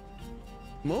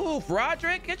 Move,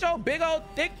 Roderick. Get your big old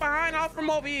thick behind off from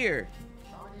over here.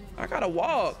 I gotta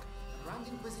walk. The Grand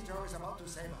Inquisitor is about to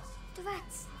save us. The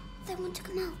rats. They want to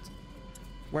come out.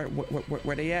 Where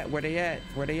they at? Where they at?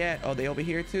 Where they at? Oh, they over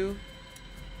here too?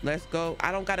 Let's go.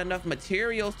 I don't got enough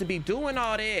materials to be doing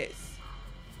all this.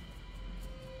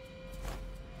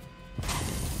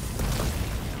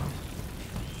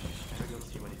 Better go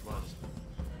see what it was.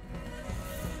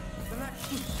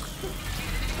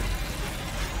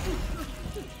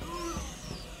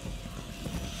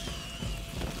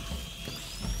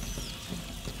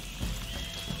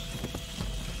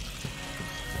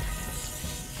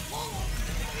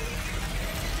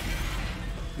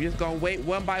 We just gonna wait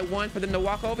one by one for them to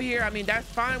walk over here. I mean, that's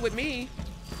fine with me.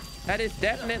 That is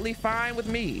definitely fine with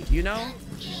me, you know?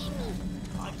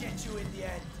 I'll get you in the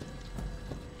end.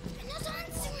 They're not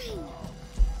answering.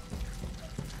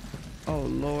 Oh,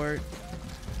 Lord.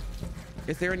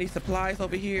 Is there any supplies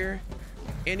over here?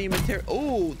 Any material?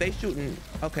 Ooh, they shooting.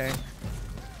 Okay.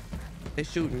 They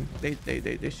shooting. They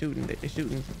shooting. They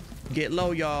shooting. Get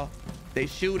low, y'all. They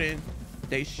shooting.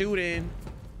 They shooting.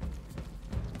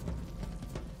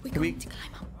 We're going to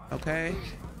climb up. Okay.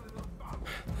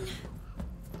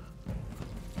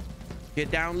 Get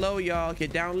down low, y'all.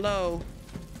 Get down low.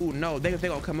 Ooh, no, they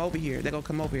gonna come over here. They're gonna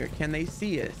come over here. Can they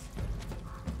see us?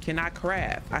 Can I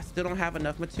craft? I still don't have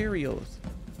enough materials.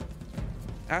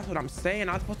 That's what I'm saying.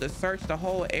 I was supposed to search the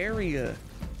whole area.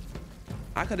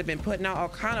 I could have been putting out all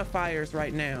kind of fires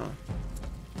right now.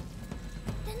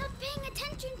 They're not paying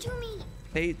attention to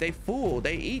me. They fool.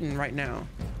 They eating right now.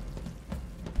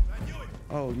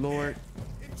 Oh, Lord.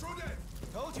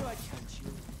 Told you I'd catch you.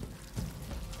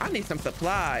 I need some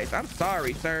supplies. I'm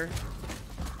sorry, sir.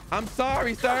 I'm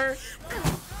sorry, sir.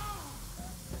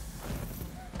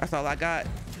 That's all I got.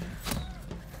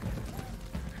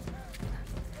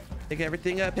 Pick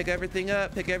everything up, pick everything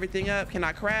up, pick everything up. Can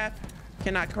I craft?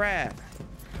 Can I craft?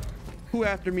 Who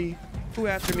after me? Who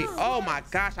after me? Oh my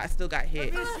gosh, I still got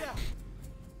hit.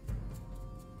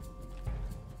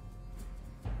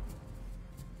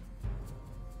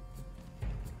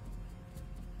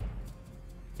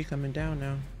 He coming down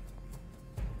now.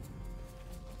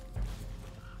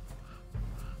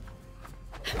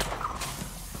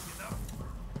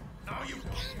 Now you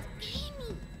Can't pay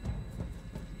me.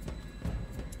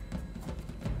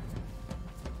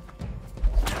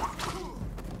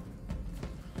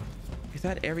 Is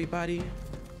that everybody?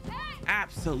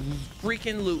 Absolutely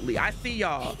freaking lootly. I see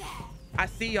y'all. I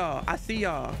see y'all. I see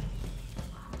y'all.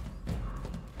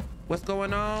 What's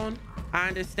going on? I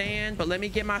understand, but let me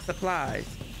get my supplies.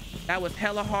 That was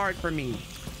hella hard for me.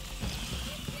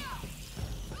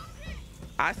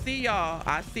 I see y'all.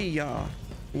 I see y'all.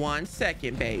 1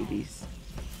 second, babies.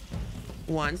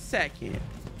 1 second.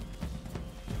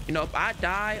 You know, if I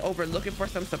die over looking for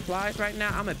some supplies right now,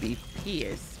 I'm gonna be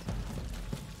pissed.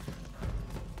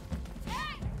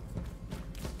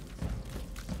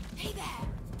 Hey there.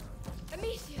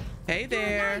 Amicia. Hey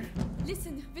there.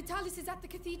 Listen, Vitalis is at the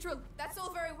cathedral. That's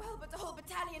all very well, but the whole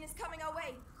battalion is coming our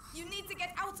way. You need to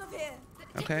get out of here.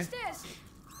 Take Okay. the stairs.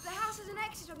 The house has an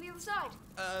exit on the other side.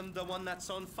 The one that's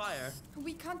on fire.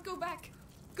 We can't go back.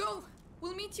 Go.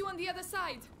 We'll meet you on the other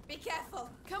side. Be careful.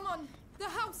 Come on. The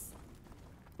house.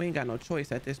 We ain't got no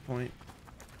choice at this point.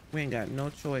 We ain't got no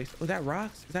choice. Was that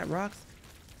rocks? Is that rocks?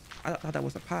 I thought that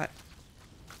was a pot.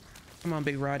 Come on,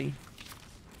 Big Roddy.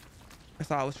 That's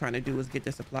all I was trying to do was get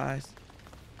the supplies.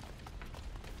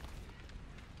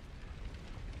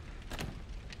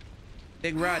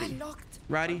 Big Roddy. Locked.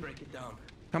 Roddy. Break it down.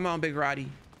 Come on, Big Roddy.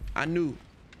 I knew.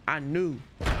 I knew.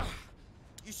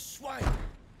 You swine.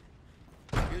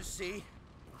 You see?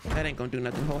 That ain't gonna do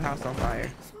nothing. Whole house on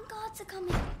fire. Some guards are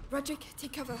coming. Roderick,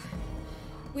 take cover.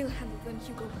 We'll handle them,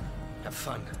 Hugo. Have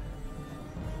fun.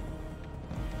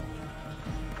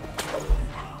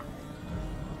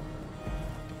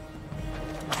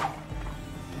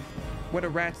 Where the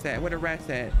rats at? Where the rats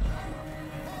at?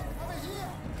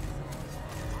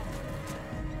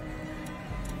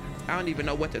 I don't even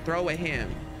know what to throw at him.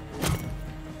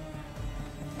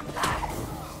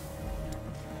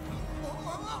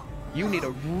 You need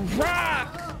a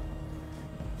rock!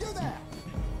 You there!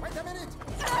 Wait a minute!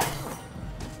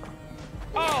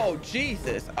 Oh,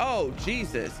 Jesus. Oh,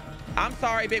 Jesus. I'm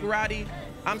sorry, Big Roddy.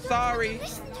 I'm sorry.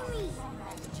 Listen to me.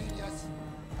 Genius.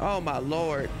 Oh, my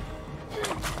Lord.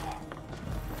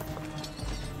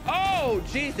 Oh,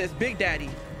 Jesus. Big Daddy.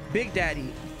 Big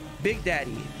Daddy. Big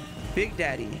Daddy. Big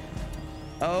Daddy.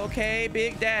 Okay,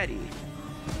 Big Daddy.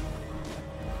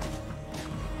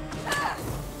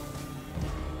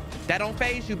 That don't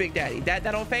phase you, Big Daddy. That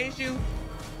don't phase you.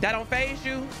 That don't phase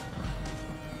you.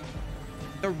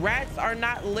 The rats are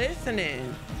not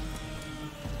listening.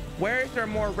 Where is there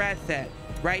more rats at?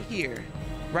 Right here.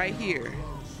 Right here.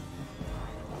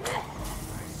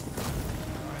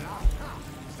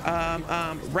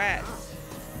 Rats.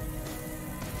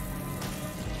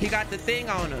 He got the thing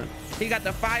on him. He got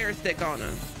the fire stick on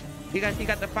him. He got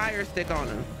the fire stick on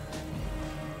him.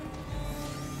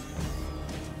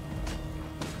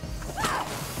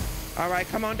 All right,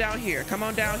 come on down here. Come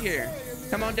on down here.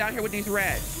 Come on down here with these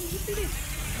rats. Yes,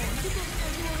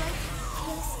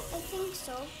 I think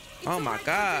so. Oh my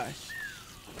gosh.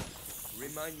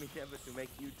 Remind me never to make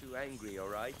you too angry, all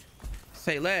right?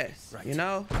 Say less, Right. you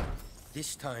know?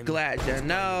 This time. Glad you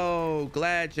know.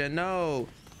 Glad you know.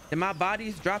 Did my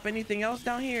bodies drop anything else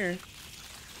down here?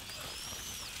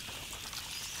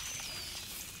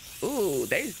 Ooh,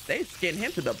 they skinned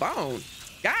him to the bone.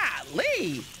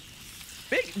 Golly.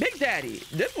 Big Daddy,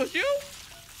 this was you?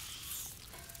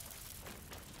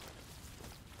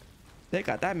 They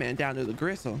got that man down to the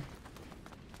gristle.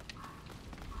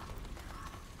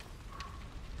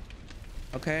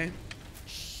 Okay.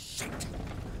 Shit.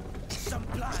 Some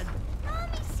plan. No,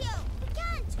 monsieur, we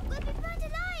can't. We'll be burnt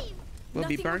alive. We'll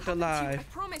be Nothing burnt will happen to you, alive. I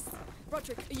promise.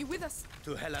 Roderick, are you with us?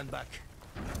 To hell and back.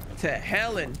 To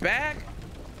hell and back?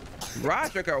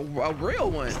 Roderick, a real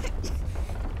one.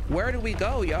 Where do we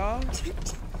go, y'all?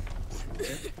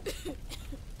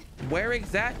 Where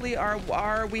exactly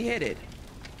are we headed?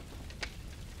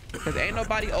 Because ain't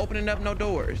nobody opening up no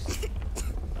doors.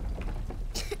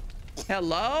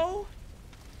 Hello?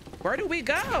 Where do we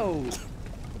go?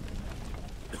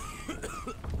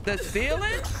 The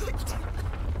ceiling?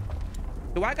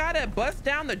 Do I gotta bust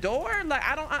down the door? Like,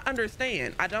 I don't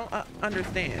understand. I don't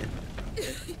understand.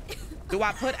 Do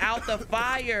I put out the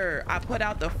fire? I put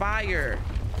out the fire.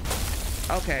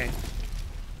 Okay.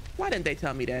 Why didn't they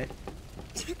tell me that?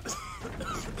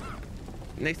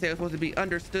 And they said it was supposed to be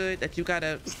understood that you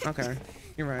gotta... Okay,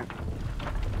 you're right.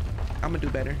 I'm gonna do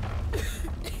better.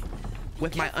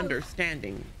 With my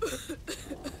understanding.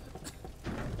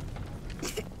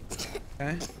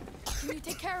 Okay. Can you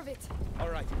take care of it? All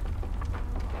right.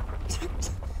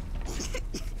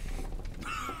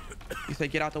 You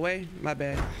said get out the way? My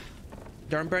bad.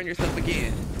 Don't burn yourself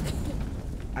again.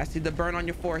 I see the burn on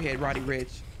your forehead, Roddy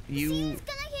Rich. You... He's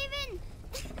gonna give in.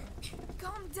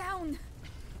 Calm down.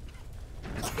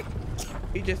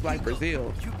 He just like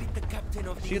Brazil. You beat the captain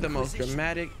of the She's the most Inquisition.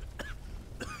 dramatic.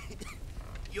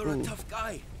 You're Ooh. a tough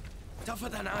guy. Tougher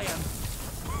than I am.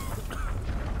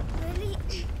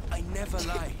 Really? I never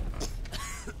lie.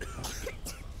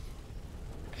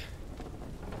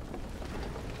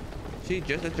 She's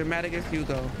just as dramatic as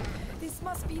Hugo. This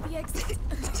must be the exit.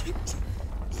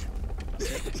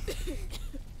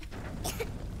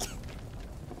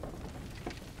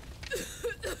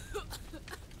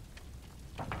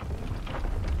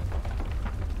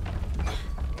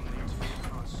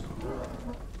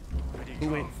 Who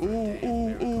went? Ooh,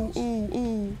 ooh, ooh, ooh,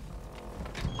 ooh.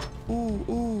 Ooh,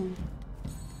 ooh.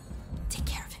 Take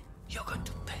care of it. You're going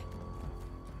to pay.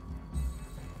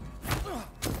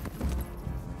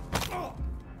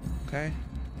 Okay.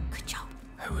 Good job.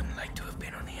 I wouldn't like to have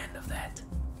been on the end of that.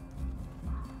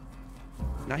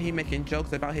 Now he making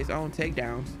jokes about his own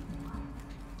takedowns.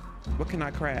 What can I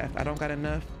craft? I don't got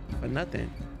enough for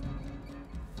nothing.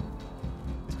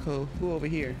 It's cool. Who over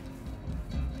here?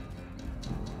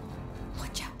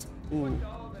 Watch out. Ooh.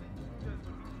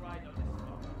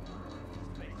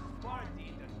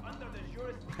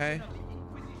 Okay.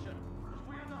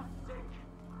 We're not sick.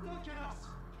 Look at us.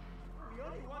 We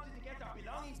only wanted to get our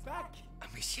belongings back.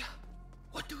 Amicia,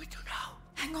 what do we do now?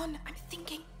 Hang on, I'm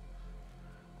thinking.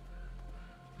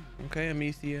 Okay,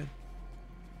 Amicia.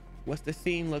 What's the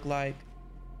scene look like?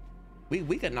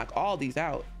 We can knock all these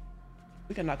out.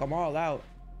 We can knock them all out.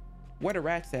 Where the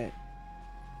rats at?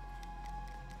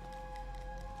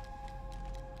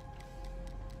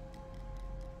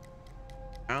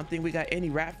 I don't think we got any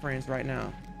rat friends right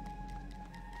now.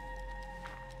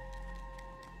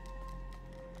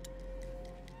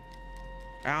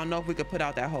 I don't know if we could put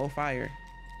out that whole fire.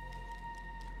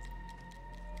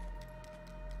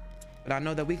 But I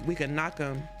know that we can knock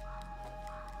them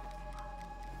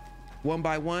one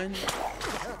by one.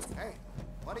 Hey,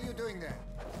 what are you doing there?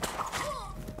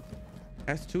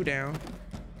 That's 2 down.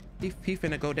 He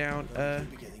finna go down.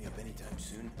 Be getting up anytime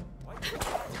soon.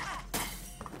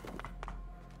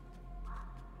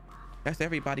 That's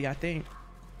everybody, I think.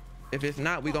 If it's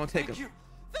not, we gonna take him.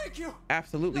 Thank you.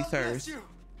 Absolutely, God bless sirs. you.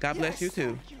 God bless you Yes,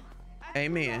 too. thank you.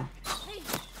 Amen.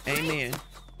 Amen.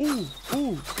 Ooh,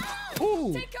 ooh,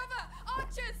 ooh. Take cover!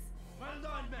 Archers! Well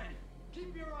done, men.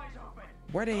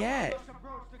 Where they at?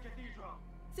 Approach the cathedral.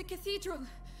 The cathedral.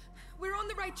 We're on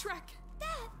the right track. There,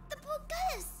 the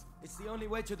portcullis. It's the only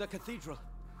way to the cathedral.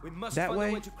 We must That find way?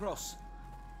 a way to cross.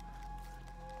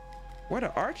 Where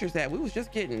the archers at? We was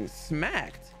just getting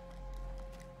smacked.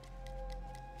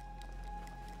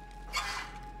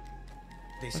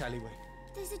 This alleyway.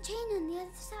 There's a chain on the other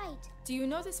side. Do you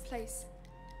know this place?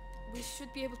 We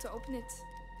should be able to open it.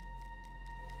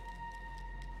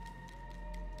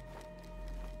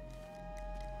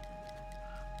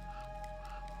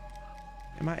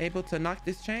 Am I able to knock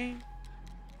this chain?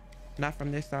 Not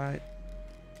from this side.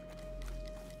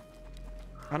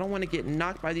 I don't want to get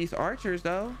knocked by these archers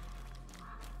though.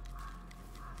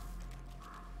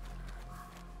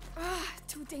 Ah,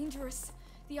 too dangerous.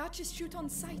 The archers shoot on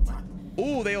sight.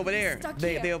 Ooh, they over there. Stuck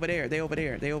They here. over there. They over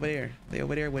there. They over there. They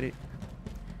over there with it.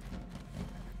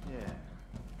 Yeah.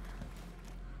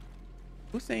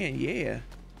 Who's saying yeah?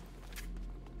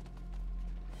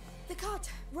 The cart,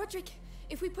 Roderick.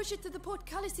 If we push it to the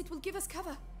portcullis, it will give us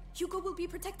cover. Hugo will be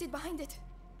protected behind it.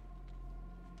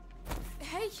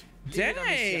 Hey,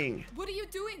 Dang. what are you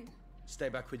doing? Stay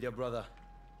back with your brother.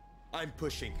 I'm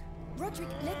pushing. Roderick,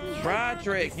 let me help.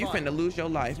 Roderick, you Fine. finna lose your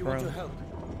life, If you want to bro. help,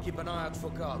 keep an eye out for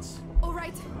guards. All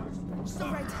right.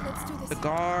 All right, let's do this. The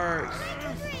guards.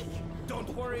 Don't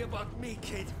worry about me,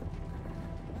 kid.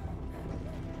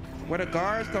 Where the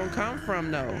guards gonna come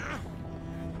from though?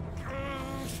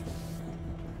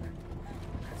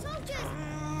 Soldiers!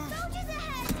 Soldiers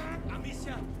ahead!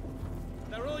 Amicia,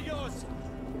 they're all yours.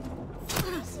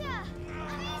 Amicia!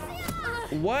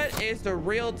 Amicia! What is the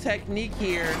real technique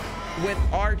here with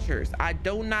archers? I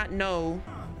do not know.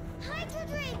 Hi,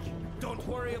 Roderick! Don't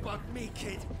worry about me,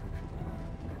 kid.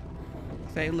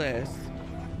 Say less.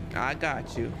 I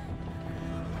got you.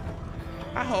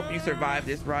 I hope you survive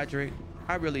this, Roderick.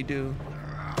 I really do.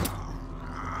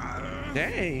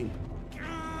 Dang.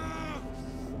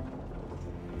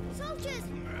 Soldiers!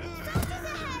 Soldiers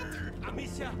ahead!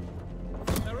 Amicia,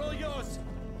 they're all yours.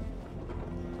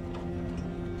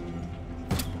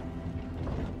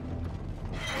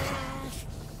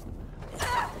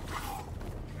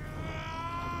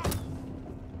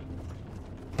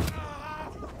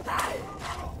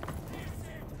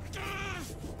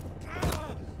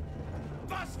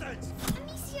 Bastards!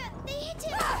 Amicia, they hit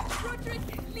him! Roderick,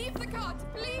 leave the cart,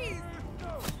 please.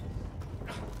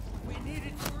 We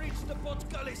needed to reach the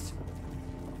portcullis.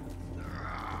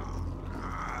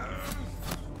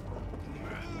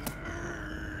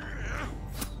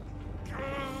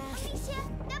 Amicia,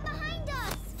 they're behind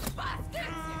us!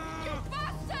 Bastards! You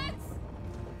bastards!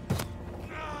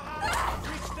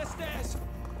 Reach the stairs.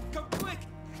 Come quick.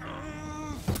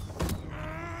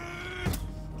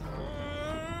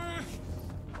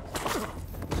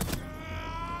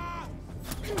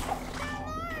 There are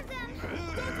more of them!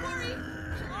 Don't worry.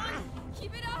 Come on,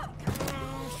 keep it up.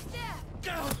 Almost there.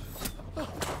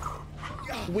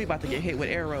 We about to get hit with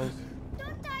arrows.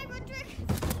 Don't die, Roderick! You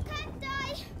can't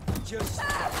die! Just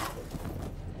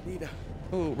need a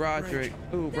Ooh, Roderick.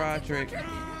 Ooh, Roderick. Roderick,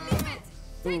 leave it.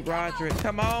 Ooh, Roderick.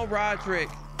 Come on, Roderick.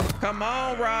 Come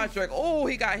on, Roderick. Oh,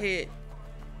 he got hit.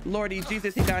 Lordy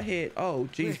Jesus, he got hit. Oh,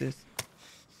 Jesus.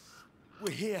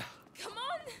 We're here. Come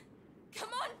on. Come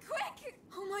on, quick.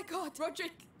 Oh my God,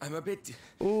 Roderick. I'm a bit.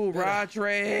 Ooh,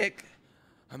 Roderick.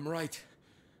 I'm right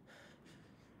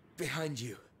behind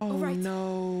you. Oh, right.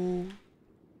 no.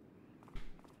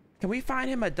 Can we find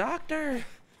him a doctor?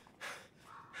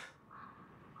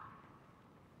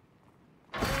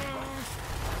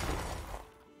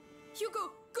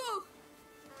 Hugo, go.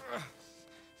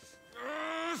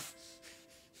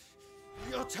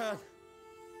 Your turn.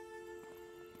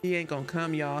 He ain't gonna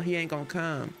come, y'all. He ain't gonna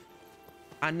come.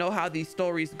 I know how these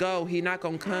stories go. He not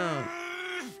gonna come.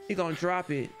 He gonna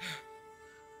drop it.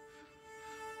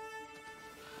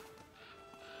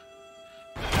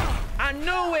 I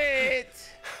knew it.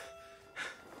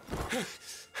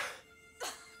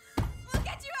 We'll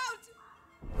get you out.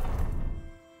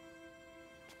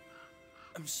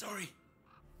 I'm sorry.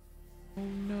 Oh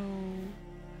no.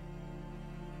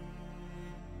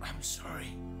 I'm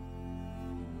sorry.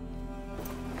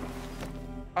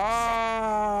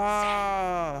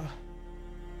 Ah,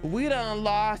 we done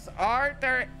lost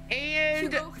Arthur and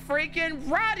Hugo. freaking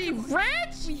Roddy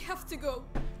Rich. We have to go.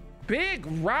 Big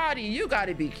Roddy, you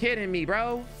gotta be kidding me,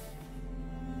 bro.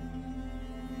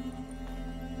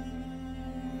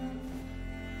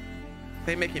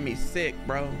 They making me sick,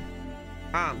 bro.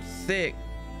 I'm sick.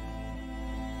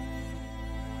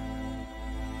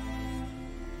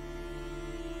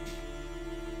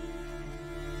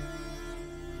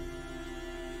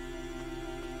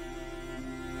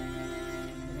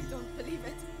 I don't believe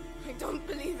it. I don't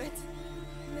believe it.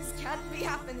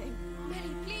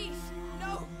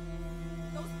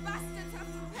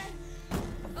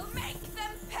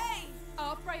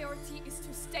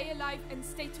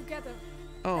 stay together.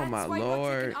 Oh That's my why Roderick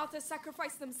lord. and Arthur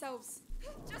sacrificed themselves.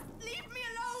 Just leave me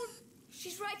alone!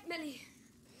 She's right, Millie.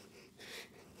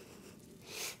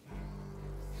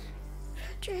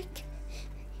 Roderick.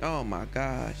 Oh my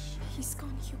gosh. He's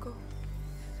gone, Hugo.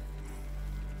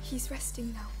 He's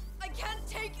resting now. I can't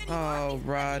take any more Oh, of these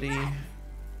Roddy. bloody rats.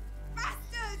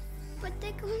 Bastards! But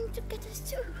they're going to get us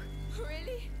too.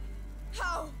 Really?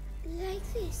 How?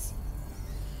 Like this.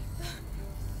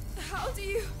 How do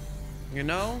you... You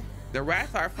know, the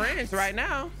rats are friends right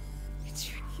now.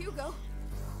 Hugo,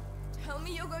 tell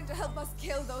me you're going to help us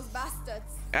kill those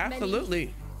bastards. Absolutely.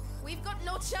 Melly, we've got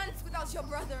no chance without your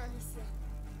brother, Amicia.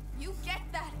 You get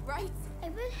that, right? I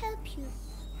will help you.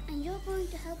 And you're going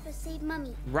to help us save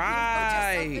Mummy.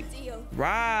 Right. You've got yourself a deal.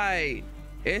 Right.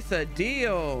 It's a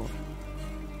deal.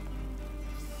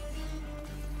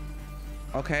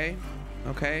 Okay.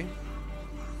 Okay.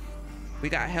 We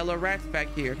got hella rats back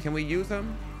here. Can we use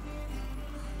them?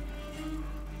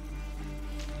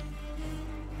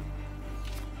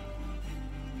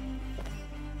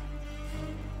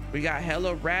 We got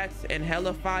hella rats and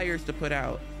hella fires to put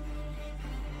out.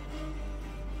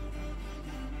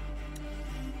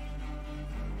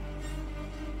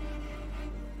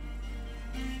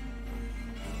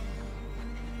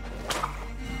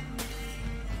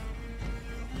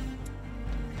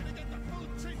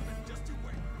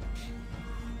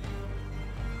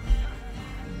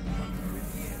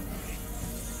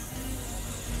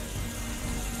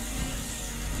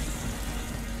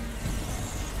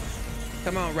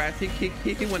 Come on, rats.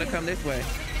 He want to come this way.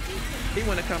 He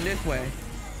want to come this way.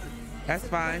 That's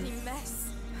fine. Bloody mess.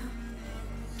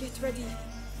 Get ready.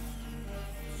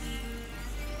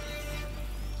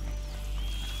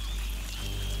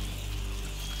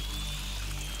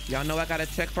 Y'all know I gotta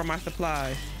check for my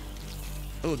supplies.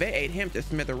 Oh, they ate him to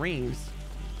smithereens.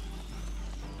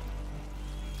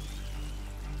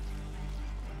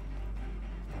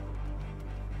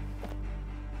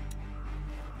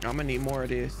 I'm gonna need more of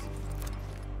this.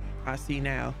 I see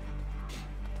now.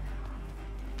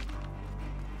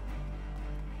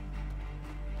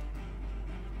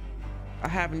 I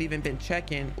haven't even been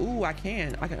checking. Ooh, I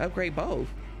can upgrade both.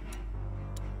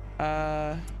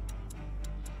 I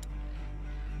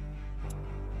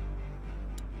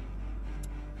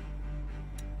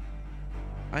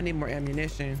need more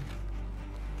ammunition.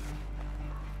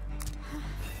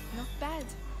 Not bad.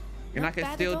 And I can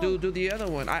still do the other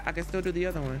one. I can still do the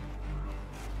other one.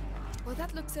 Well,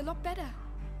 that looks a lot better.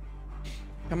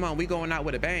 Come on, we going out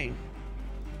with a bang.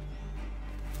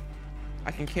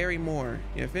 I can carry more.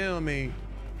 You feel me?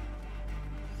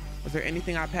 Was there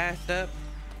anything I passed up?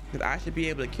 Because I should be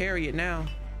able to carry it now.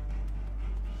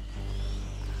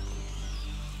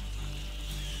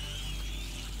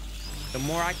 The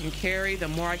more I can carry, the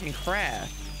more I can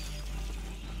craft.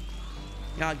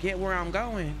 Y'all get where I'm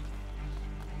going?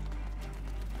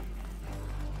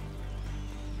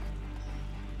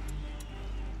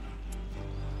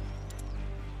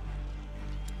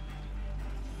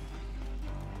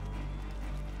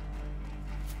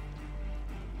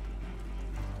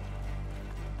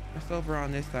 What's over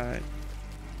on this side?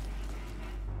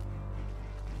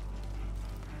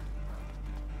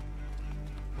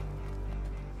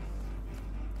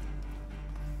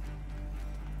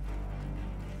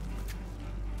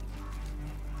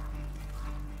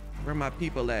 Where my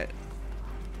people at?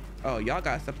 Oh, y'all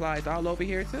got supplies all over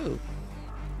here too.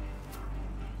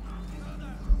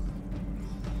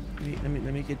 Let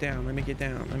me get down. Let me get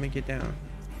down. Let me get down.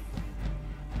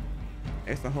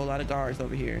 There's a whole lot of guards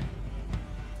over here.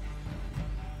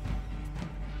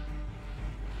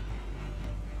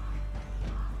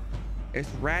 It's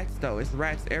rats though. It's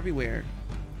rats everywhere.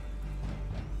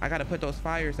 I gotta put those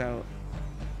fires out.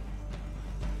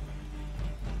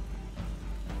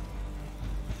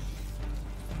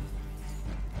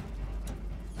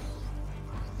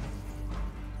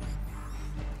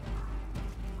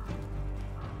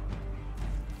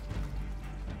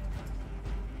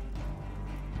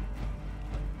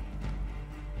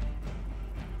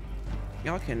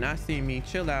 Y'all cannot see me.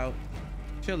 Chill out.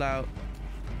 Chill out.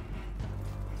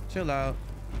 Chill out.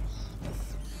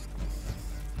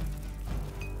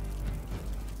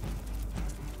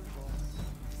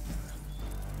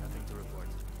 Nothing to report.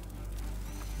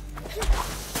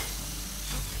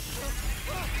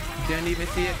 Didn't even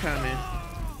see it coming.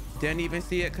 Didn't even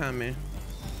see it coming.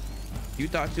 You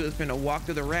thought you was finna walk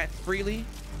through the rats freely?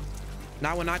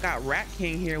 Not when I got Rat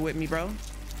King here with me, bro.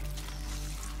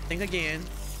 Think again.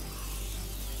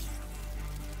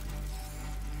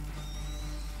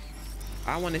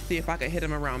 I want to see if I could hit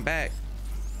him around back.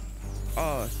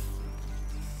 Oh.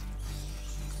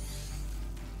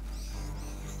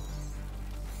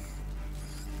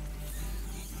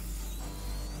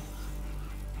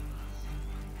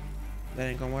 That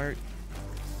ain't gonna work.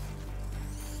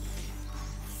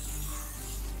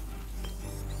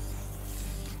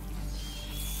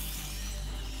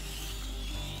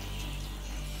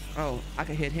 Oh, I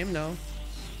can hit him though.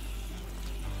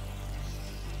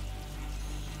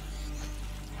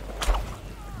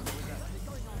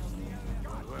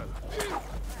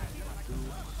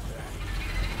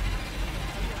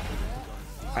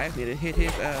 I just need to hit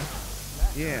his,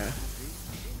 yeah.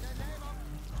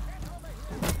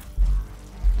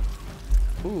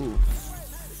 Ooh.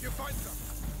 If you find them,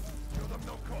 show them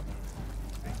no good.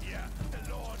 Yeah, the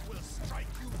Lord will strike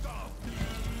you down.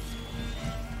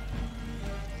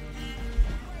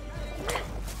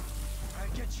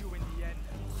 I'll get you in the end.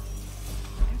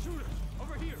 Intruder,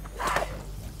 over here.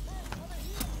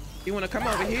 You wanna come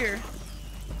over here?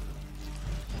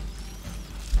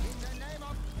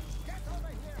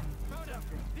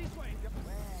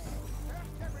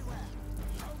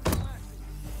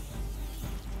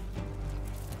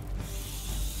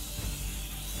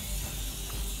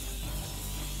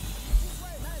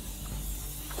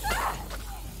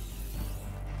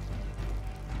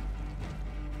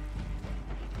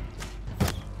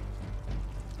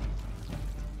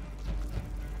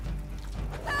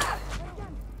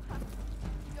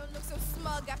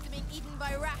 After being eaten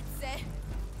by rats, eh?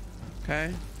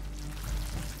 Okay.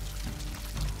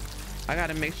 I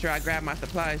gotta make sure I grab my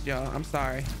supplies, y'all. I'm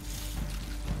sorry.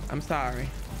 I'm sorry.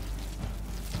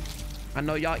 I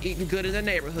know y'all eating good in the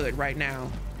neighborhood right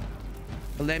now.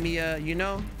 But let me, you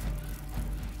know,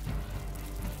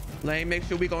 let me make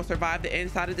sure we gonna survive the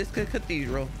inside of this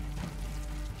cathedral.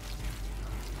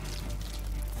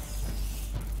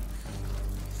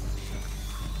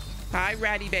 Hi,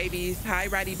 ratty babies. Hi,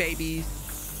 ratty babies.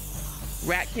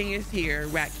 Rat King is here.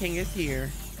 Rat King is here.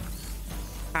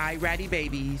 Hi, ratty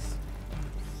babies.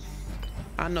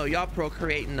 I know y'all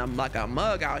procreating them like a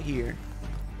mug out here.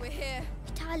 We're here.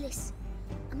 Vitalis,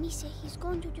 Amicia, he's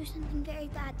going to do something very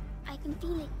bad. I can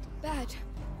feel it. Bad?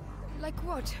 Like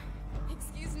what?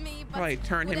 Excuse me, but Probably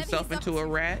turn himself into a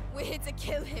rat. We're here to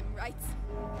kill him, right?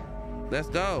 Let's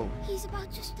go. He's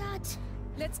about to start.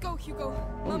 Let's go, Hugo.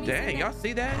 Oh, Mommy's dang. Y'all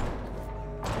see that?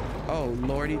 Oh,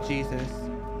 Lordy Jesus.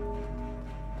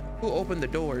 Who opened the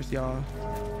doors, y'all?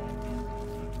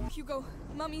 Hugo,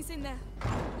 Mommy's in there.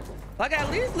 Like,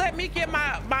 at least let me get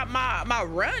my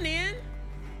run in.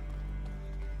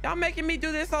 Y'all making me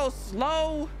do this so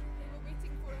slow. They were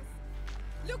waiting for us.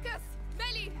 Lucas,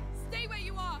 Melly, stay where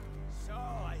you are. So,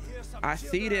 I hear some I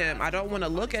see them. I don't want to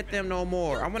look at them no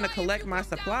more. I want to collect my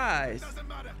supplies.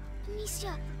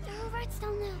 Amicia, there are rats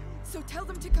down there. So tell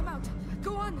them to come out.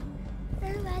 Go on.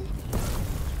 Very well.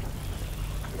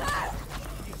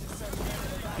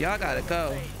 Y'all gotta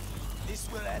go.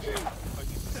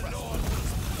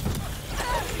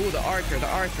 Ooh, the archer, the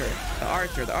archer, the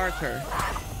archer, the archer.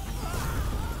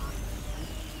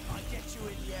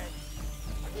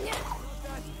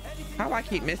 How do I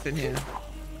keep missing him?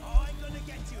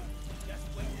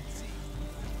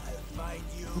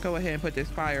 Go ahead and put this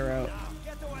fire out.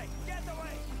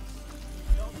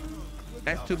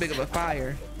 That's too big of a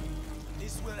fire.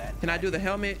 Can I do the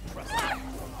helmet?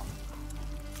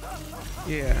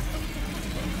 Yeah.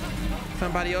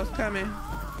 Somebody else coming?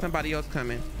 Somebody else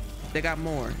coming. They got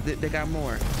more. They got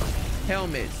more.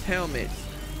 Helmets, helmets.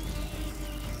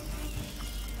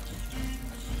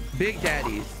 Big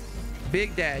daddies.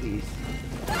 Big daddies.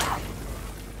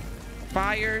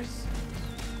 Fires.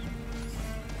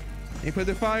 They put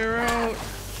the fire out.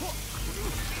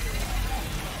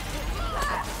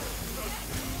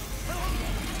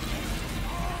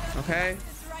 Okay.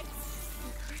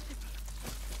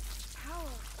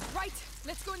 Right,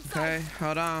 let's go inside. Okay,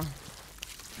 hold on.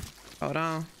 Hold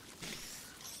on.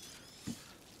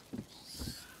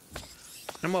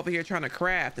 I'm over here trying to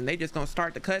craft and they just gonna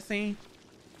start the cutscene.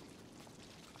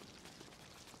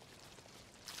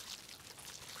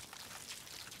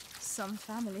 Some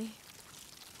family.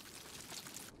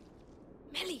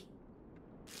 Melly.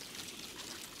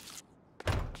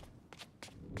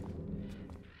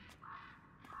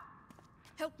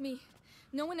 Help me.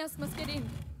 No one else must get in.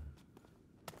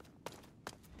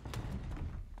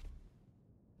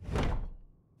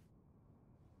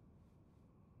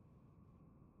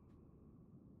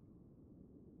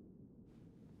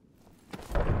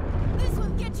 This will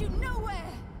get you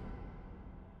nowhere!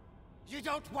 You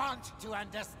don't want to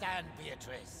understand,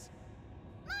 Beatrice.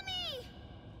 Mommy!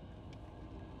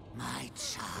 My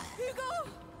child. Hugo!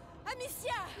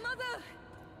 Amicia! Mother!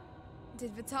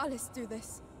 Did Vitalis do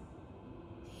this?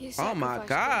 He Oh my sacrificed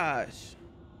gosh.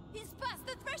 He's past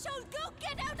the threshold! Go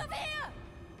get out of here!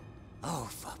 Oh,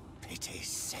 for pity's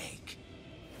sake.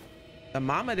 The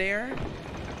mama there.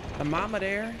 The mama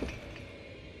there.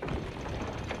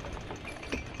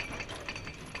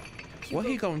 What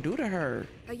he gonna do to her?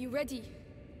 Are you ready?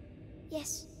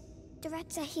 Yes, the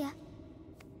rats are here.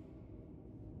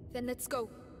 Then let's go.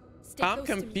 Stay I'm close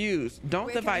to me. confused. Don't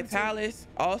We're the coming too. Vitalis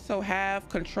also have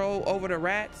control over the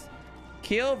rats?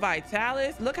 Kill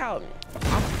Vitalis? Look how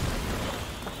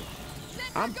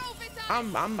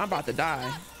I'm about to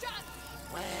die.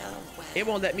 It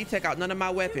won't let me take out none of my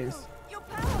weapons. Your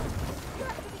power! You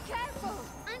have to be careful!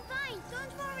 I'm fine,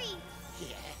 don't worry.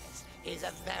 Yes, he's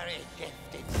a very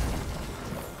gifted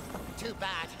student. Too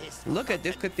bad his Look at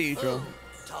this cathedral. food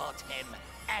taught him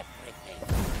everything.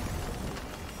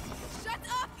 Shut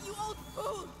up, you old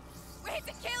fool! We're here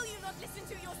to kill you, not listen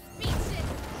to your speeches!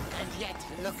 And yet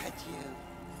look at you,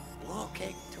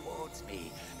 walking towards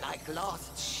me like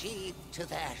lost sheep to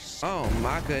their sheep. Oh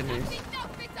my goodness.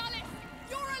 Enough, Vitalis!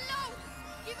 You're alone!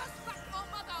 Give us back our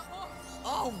mother, or...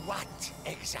 Oh, what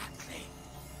exactly?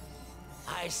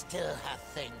 I still have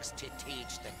things to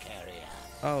teach the carrier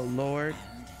Oh Lord.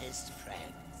 and his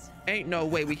friends. Ain't no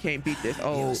way we can't beat this You're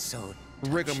old so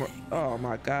rigmarole. touching. Oh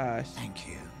my gosh. Thank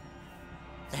you.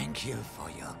 Thank you for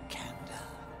your candor.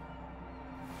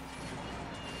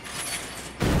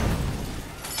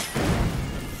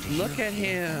 Look at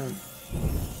him.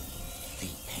 The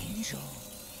angel.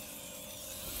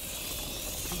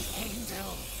 The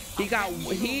angel.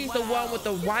 He's the one with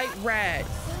the white rat.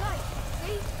 The light.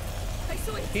 See? I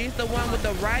saw it. He's the one with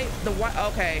the white.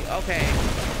 Okay.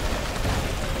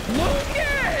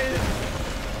 Lucas!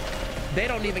 They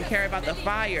don't even care about the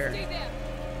fire. Stay there.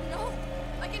 No,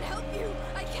 I can help you.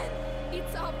 I can.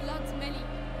 It's our blood, Melly.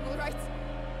 All right.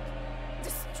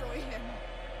 Destroy him.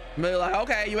 Millie like,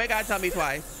 okay, you ain't gotta tell me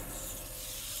twice.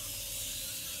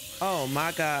 Oh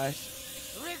my gosh.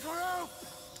 Regroup!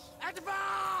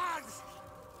 Advance!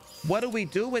 What do we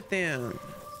do with them?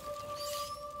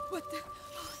 What the?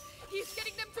 He's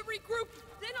getting them to regroup.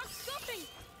 They're not stopping.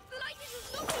 The light isn't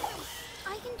stopping them.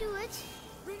 I can do it.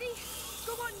 Really?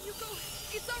 Go on, you go.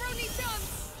 It's our only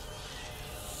chance.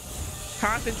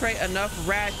 Concentrate enough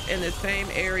rats in the same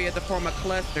area to form a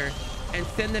cluster and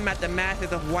send them at the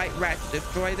masses of white rats to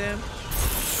destroy them.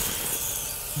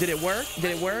 Did it work?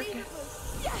 Did it work?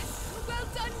 Yes. Well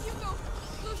done, Hugo.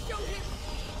 We'll show him.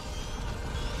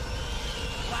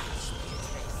 Watch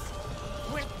this.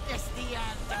 Witness the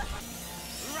end.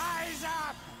 Rise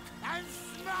up and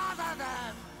smother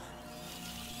them!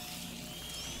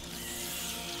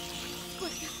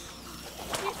 Quick.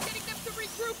 He's getting them to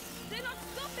regroup. They're not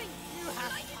stopping. The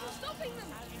light isn't stopping them.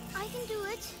 I can do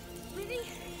it. Really?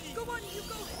 Go on,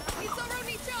 Hugo. It's our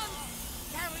only chance.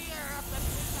 Carrier of the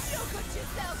Look at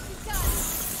yourself,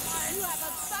 Vitalis! You have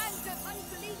a band of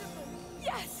unbelievable!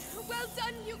 Yes. Well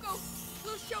done, Hugo.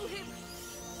 We'll show him.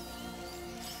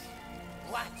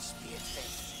 Watch,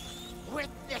 Beatrice.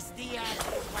 Witness the end,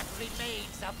 what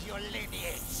remains of your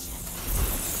lineage.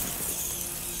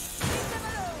 Leave them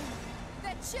alone!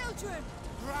 They're children!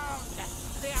 Wrong!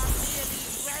 They are merely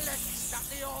relics of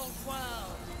the old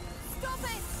world. Stop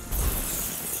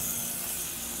it!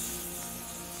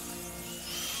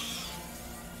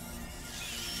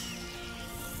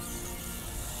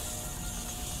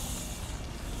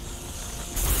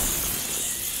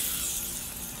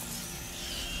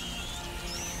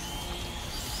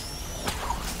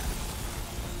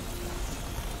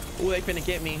 Ooh, they finna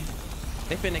get me.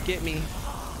 They finna get me.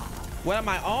 What am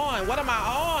I on? What am I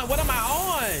on? What am I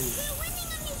on?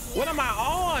 What am I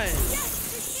on?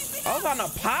 I was on a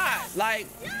pot. Like,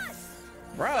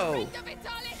 bro.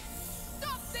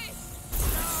 Stop this!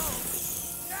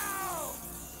 No! No!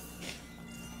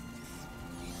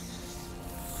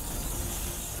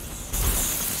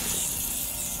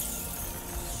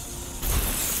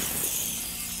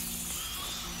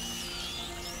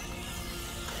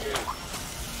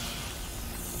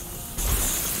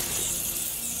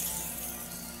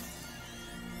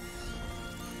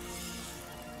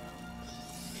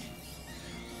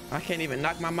 I can't even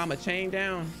knock my mama chain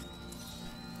down.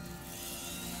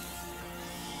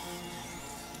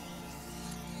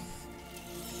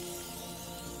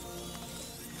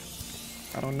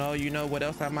 I don't know, you know what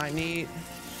else I might need?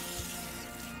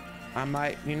 I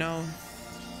might, you know.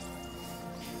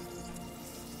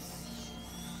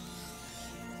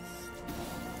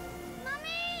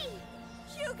 Mommy!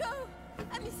 Hugo!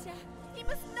 Alicia, he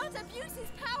must not abuse his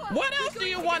power! What else do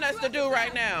you want us to do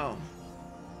right now?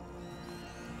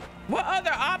 What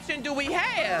other option do we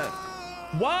have?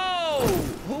 Whoa,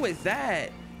 who is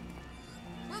that?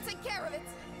 We'll take care of it.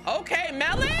 Okay,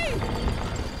 Melly.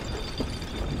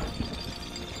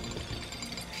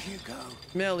 Hugo.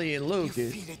 Melly and Lucas.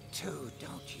 You feel it too,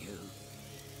 don't you?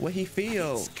 What he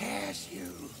feel? It scares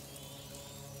you.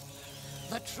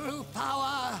 The true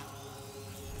power.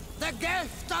 The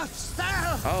gift of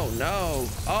self. Oh no.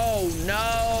 Oh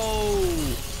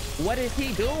no. What is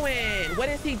he doing? What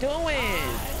is he doing?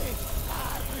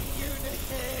 I am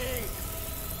unity.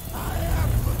 I am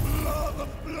the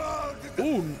blood.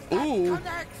 Ooh, ooh.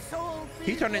 Connects all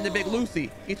He turned into Big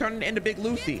Lucy. He turned into Big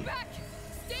Lucy. Get back!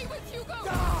 Stay with Hugo!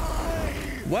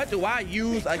 What do I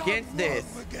use against this?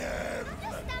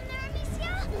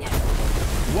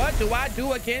 What do I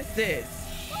do against this?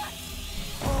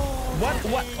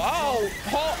 What? Oh,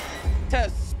 to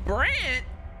sprint?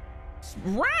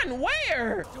 Run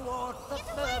where? Towards the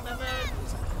firmament.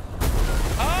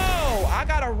 Oh, I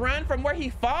gotta run from where he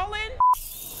fallen?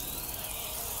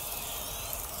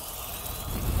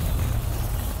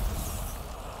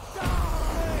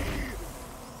 Die!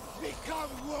 Become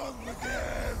one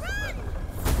again.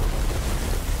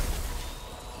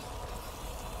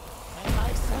 And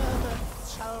my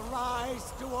servants shall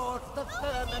rise towards the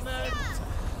firmament.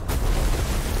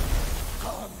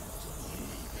 Come to me.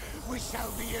 We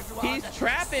shall be as one. He's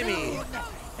trapping me. Soon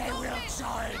they will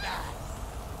join us.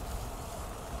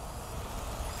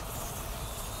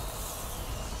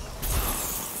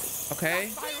 Okay.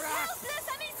 Helpless,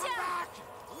 Amicia!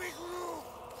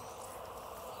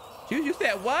 You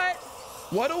said what?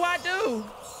 What do I do?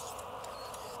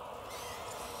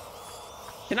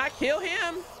 Can I kill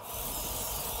him?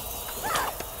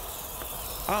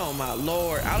 Oh my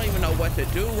Lord. I don't even know what to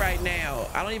do right now.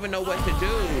 I don't even know what to do.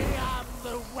 I am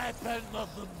the weapon of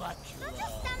the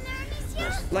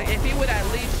macular. Like if he would at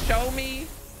least show me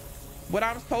what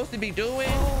I'm supposed to be doing,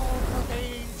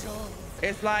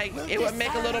 it's like it would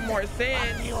make a little more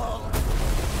sense.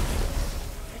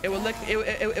 It would look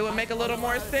it would make a little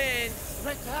more sense.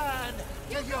 Return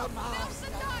to your master.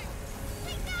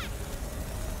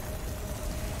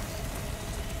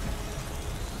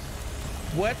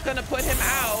 What's gonna put him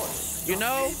out, you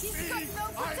know? He's got no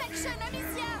protection,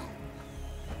 Amicia!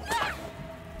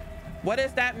 What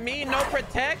does that mean? No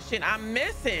protection. I'm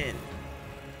missing.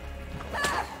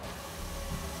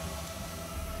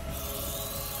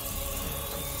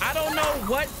 I don't know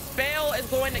what spell is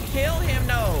going to kill him,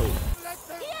 though.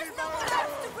 He has no one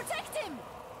else to protect him!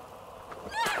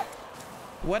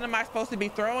 What am I supposed to be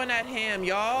throwing at him,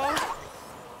 y'all?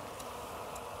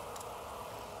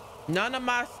 None of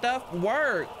my stuff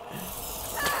worked.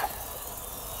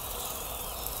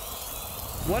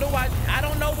 What do I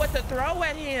don't know what to throw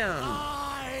at him.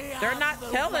 They're not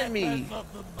telling me.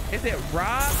 Is it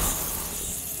rock?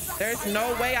 There's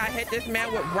no way I hit this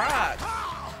man with rock.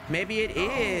 Maybe it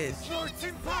is. It's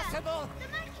impossible.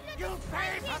 You'll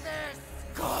pay for this.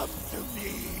 Come to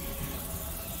me.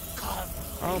 Come.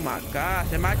 Oh my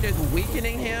gosh, am I just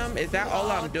weakening him? Is that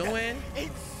all I'm doing?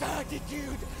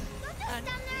 Incertitude and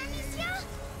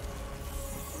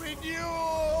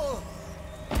renewal.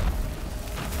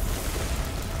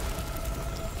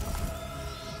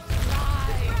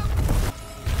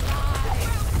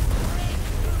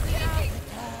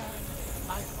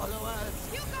 My followers,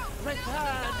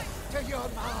 return to your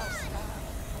master.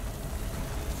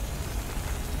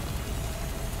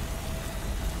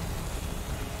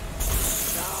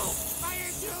 No!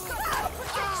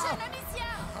 Protection,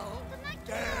 Amicia! How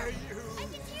dare you! I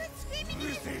can hear it screaming in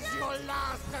This his is your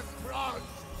last affront!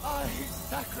 I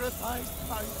sacrificed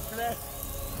my flesh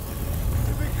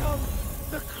to become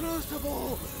the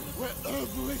crucible where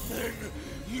everything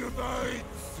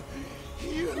unites.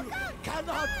 You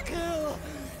cannot kill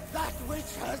that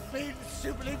which has been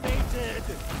sublimated.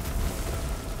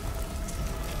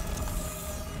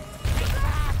 Take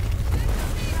back! The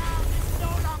ground is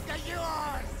no longer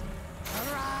yours!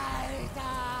 Rise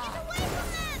up!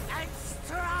 And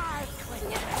strike with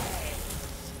me!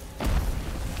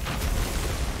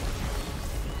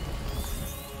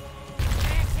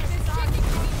 This is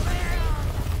unfulfilled!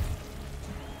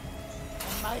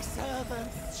 And my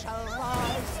servants shall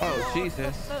rise Oh, towards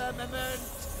Jesus. the firmament.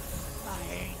 My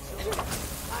angel,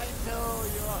 I know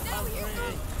you are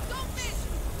hungry.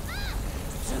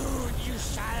 Soon you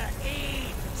shall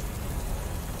eat.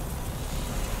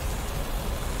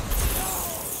 No!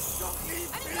 Don't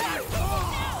leave me!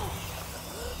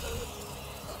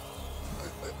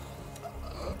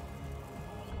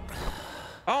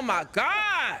 Oh my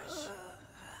gosh!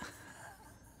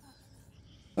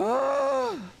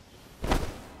 Oh.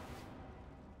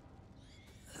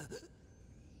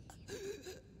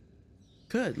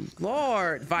 Good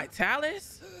Lord,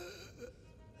 Vitalis?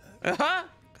 Uh-huh.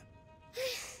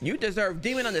 You deserve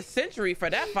Demon of the Century for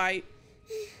that fight.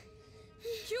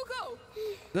 Hugo!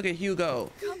 Look at Hugo.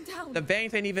 Calm down. The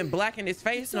veins ain't even black in his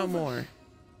face no more.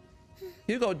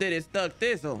 Hugo did his thug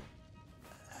thistle.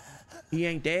 He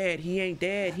ain't dead. He ain't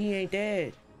dead. He ain't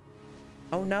dead.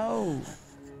 Oh no.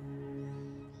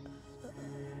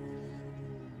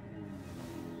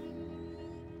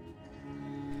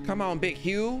 Come on, Big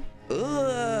Hugh.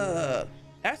 Ugh.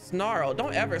 That's snarl.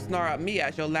 Don't ever snarl at me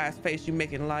as your last face you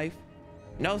make in life.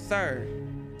 No, sir.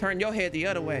 Turn your head the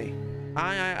other way.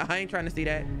 I ain't trying to see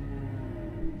that.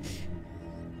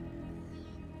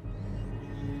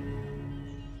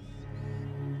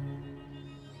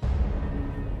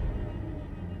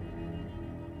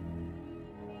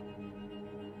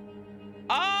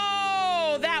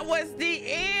 Oh, that was the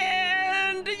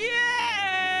end.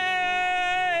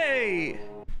 Yay!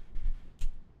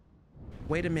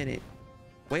 Wait a minute.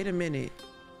 Wait a minute.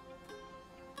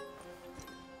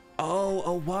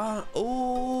 Oh, wow.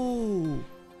 Ooh.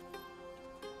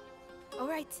 All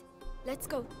right, let's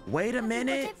go. Wait a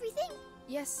minute. Got everything?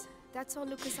 Yes, that's all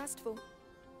Lucas asked for.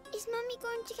 Is Mommy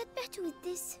going to get better with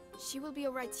this? She will be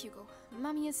all right, Hugo.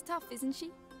 Mommy is tough, isn't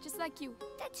she? Just like you.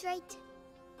 That's right.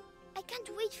 I can't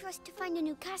wait for us to find a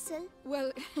new castle.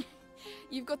 Well,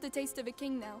 you've got the taste of a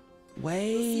king now.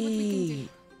 Wait. We'll see what we can do.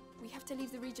 We have to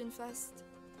leave the region first.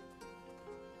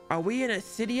 Are we in a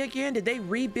city again? Did they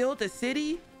rebuild the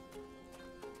city?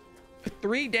 For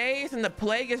 3 days and the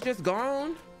plague is just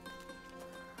gone?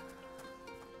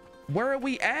 Where are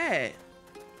we at?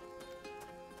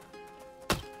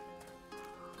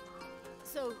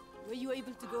 So, were you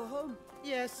able to go home?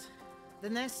 Yes. The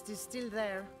nest is still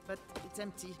there, but it's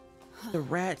empty. The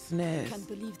rat's nest. Can't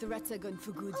believe the rats are gone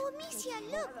for good. Oh, Amicia,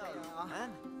 look!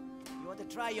 Man, you want to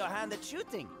try your hand at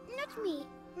shooting? Not me.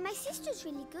 My sister's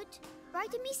really good. Right,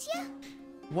 Amicia?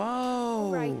 Whoa.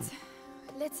 Right.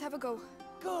 Let's have a go.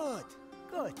 Good,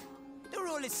 good. The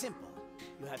rule is simple.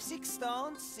 You have 6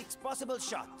 stones, 6 possible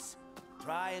shots.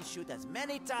 Try and shoot as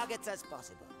many targets as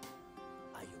possible.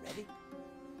 Are you ready?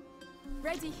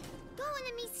 Ready. Go on,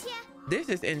 Amicia. This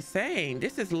is insane.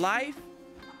 This is life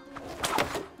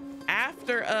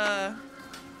after a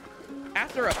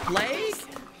plague?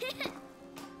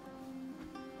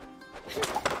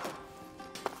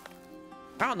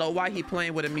 I don't know why he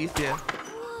playing with Amicia.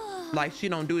 Whoa. Like she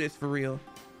don't do this for real.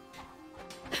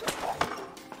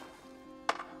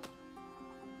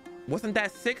 Wasn't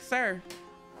that 6, sir?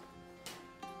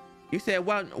 You said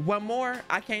one more?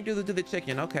 I can't do the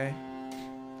chicken. Okay.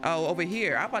 Oh, over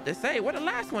here. I'm about to say, where the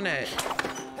last one at?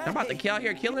 I'm about to kill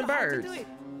here killing birds.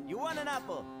 You won an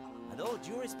apple. With all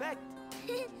due respect.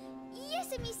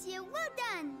 Yes, Amicia, well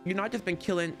done. You know, I just been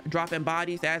dropping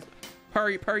bodies as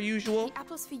per usual. The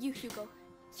apple's for you, Hugo.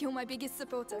 You're my biggest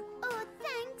supporter. Oh,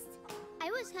 thanks. I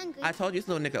was hungry. I told you this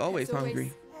little nigga always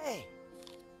hungry. Hey,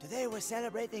 today we're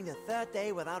celebrating the 3rd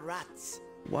day without rats.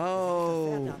 Whoa.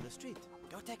 There's a fair down the street.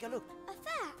 Go take a look. A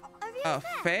fair? A real A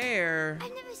fair?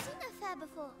 I've never seen a fair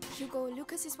before. Hugo,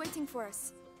 Lucas is waiting for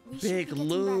us. We Big should be getting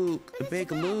Luke. back.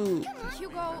 Big Luke.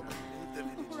 Hugo.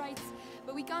 Right,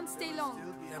 but we can't stay long.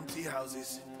 Empty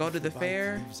houses. Go to the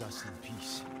fair. Leaves us in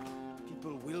peace.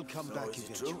 People will come So back is it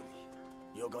eventually. true?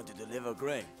 You're going to deliver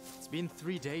grain. It's been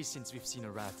 3 days since we've seen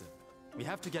a rat. We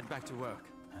have to get back to work.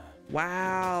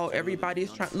 Wow,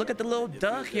 everybody's trying. Look at the little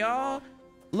duck, y'all.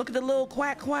 Look at the little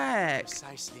quack.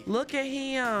 Precisely. Look at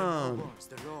him.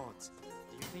 The roads. Do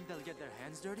you think they'll get their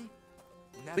hands dirty?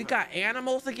 Never. We got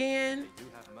animals again. They do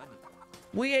have money.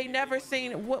 We ain't never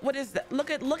seen. What is that? Look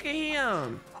at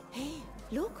him. Hey,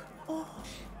 look. Oh,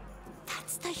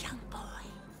 that's the young boy.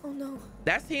 Oh no.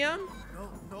 That's him.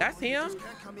 No, That's him. You just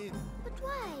can't come in. But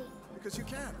why? Because you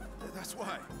can. That's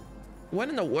why. What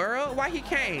in the world? Why he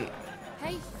can't?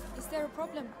 Hey, is there a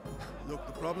problem? Look,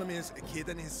 the problem is a kid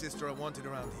and his sister are wanted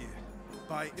around here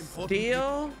by important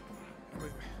Still?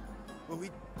 people. Well,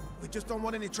 we just don't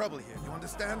want any trouble here. You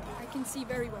understand? I can see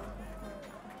very well.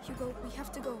 Hugo, we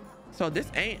have to go. So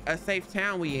this ain't a safe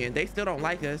town we in. They still don't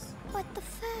like us. But the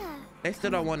fair. They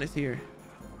still don't want us here.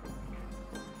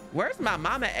 Where's my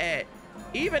mama at?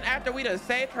 Even after we done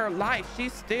saved her life,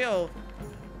 she's still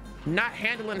not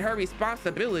handling her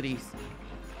responsibilities.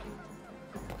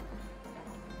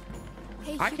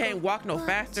 Hey, I Hugo, can't walk no what?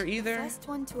 faster either. First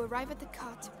one to arrive at the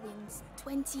cart wins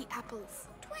 20 apples.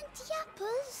 20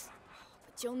 apples?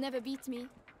 But you'll never beat me.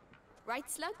 Right,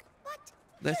 Slug? What?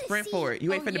 Let's You're a sprint sea. for it.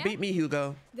 You ain't Oh, finna yeah? beat me,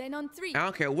 Hugo. Then on 3. I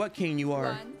don't care what king you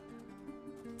are. 1,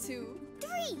 2,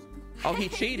 3. Oh, he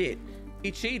cheated.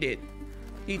 He cheated.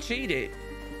 He cheated.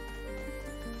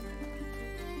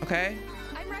 Okay.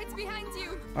 I'm right behind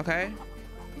you. Okay.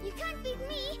 You can't beat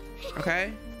me.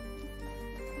 Okay.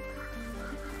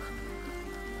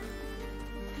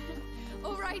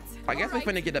 All right. I guess we're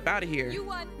finna get up out of here. You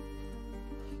won.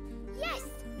 Yes.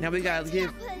 Now we gotta 20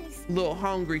 give apples. little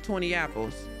hungry 20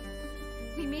 apples.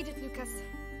 We made it, Lucas.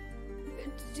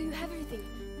 Do you have everything?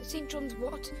 The St. John's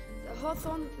wort, the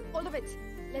hawthorn, all of it.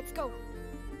 Let's go.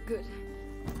 Good.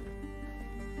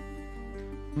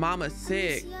 Mama's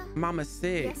sick. Amicia? Mama's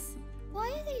sick. Yes. Why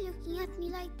are they looking at me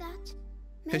like that?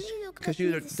 Melly looked Because at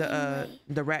me you're the same way.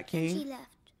 the Rat And she King.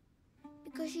 left.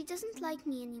 Because she doesn't like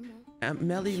me anymore.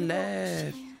 Melly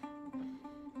left.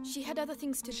 She had other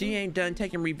things to do. She ain't done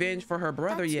taking revenge for her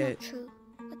brother That's yet. not true.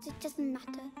 But it doesn't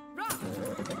matter.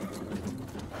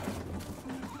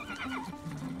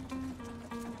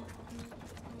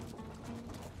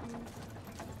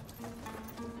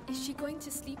 Is she going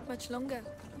to sleep much longer?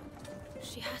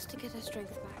 She has to get her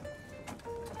strength back.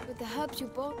 With the herbs you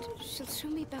bought, she'll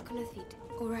soon be back on her feet.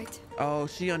 All right. Oh,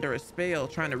 she under a spell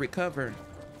trying to recover.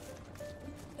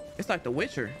 It's like The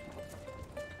Witcher.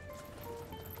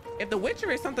 If The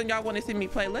Witcher is something y'all want to see me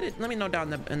play, let me know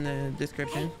down in the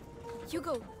description.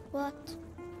 Hugo. What?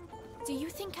 Do you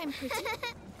think I'm pretty?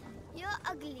 You're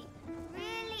ugly.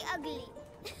 Really ugly.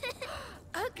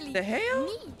 Ugly? The hell?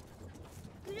 Me?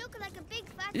 You look like a big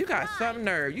fat You got fly. some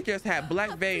nerve. You just had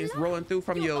black veins rolling through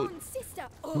from your own sister.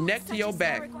 Oh, neck to such your a sin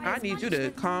back. I requires need you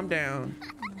to punishment. calm down.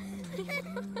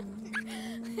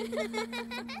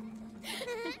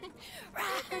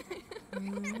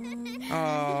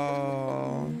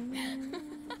 Oh.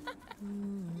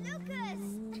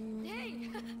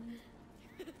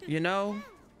 You know,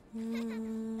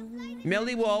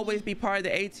 Millie will always be part of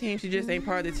the A team. She just ain't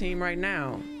part of the team right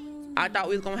now. I thought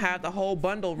we was gonna have the whole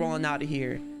bundle rolling out of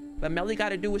here, but Melly got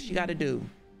to do what she got to do.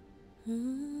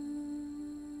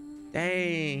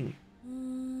 Dang.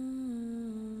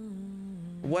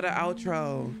 What an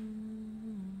outro.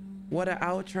 What an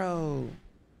outro.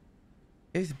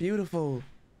 It's beautiful.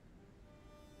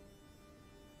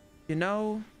 You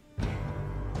know?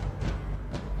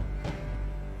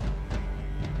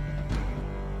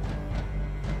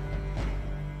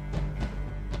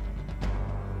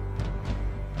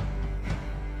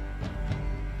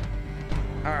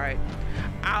 All right.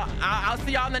 I'll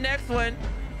see y'all in the next one.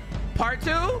 Part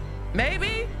 2,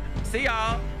 maybe. See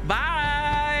y'all.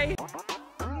 Bye.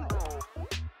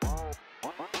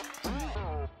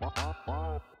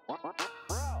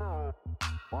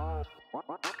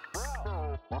 Wow.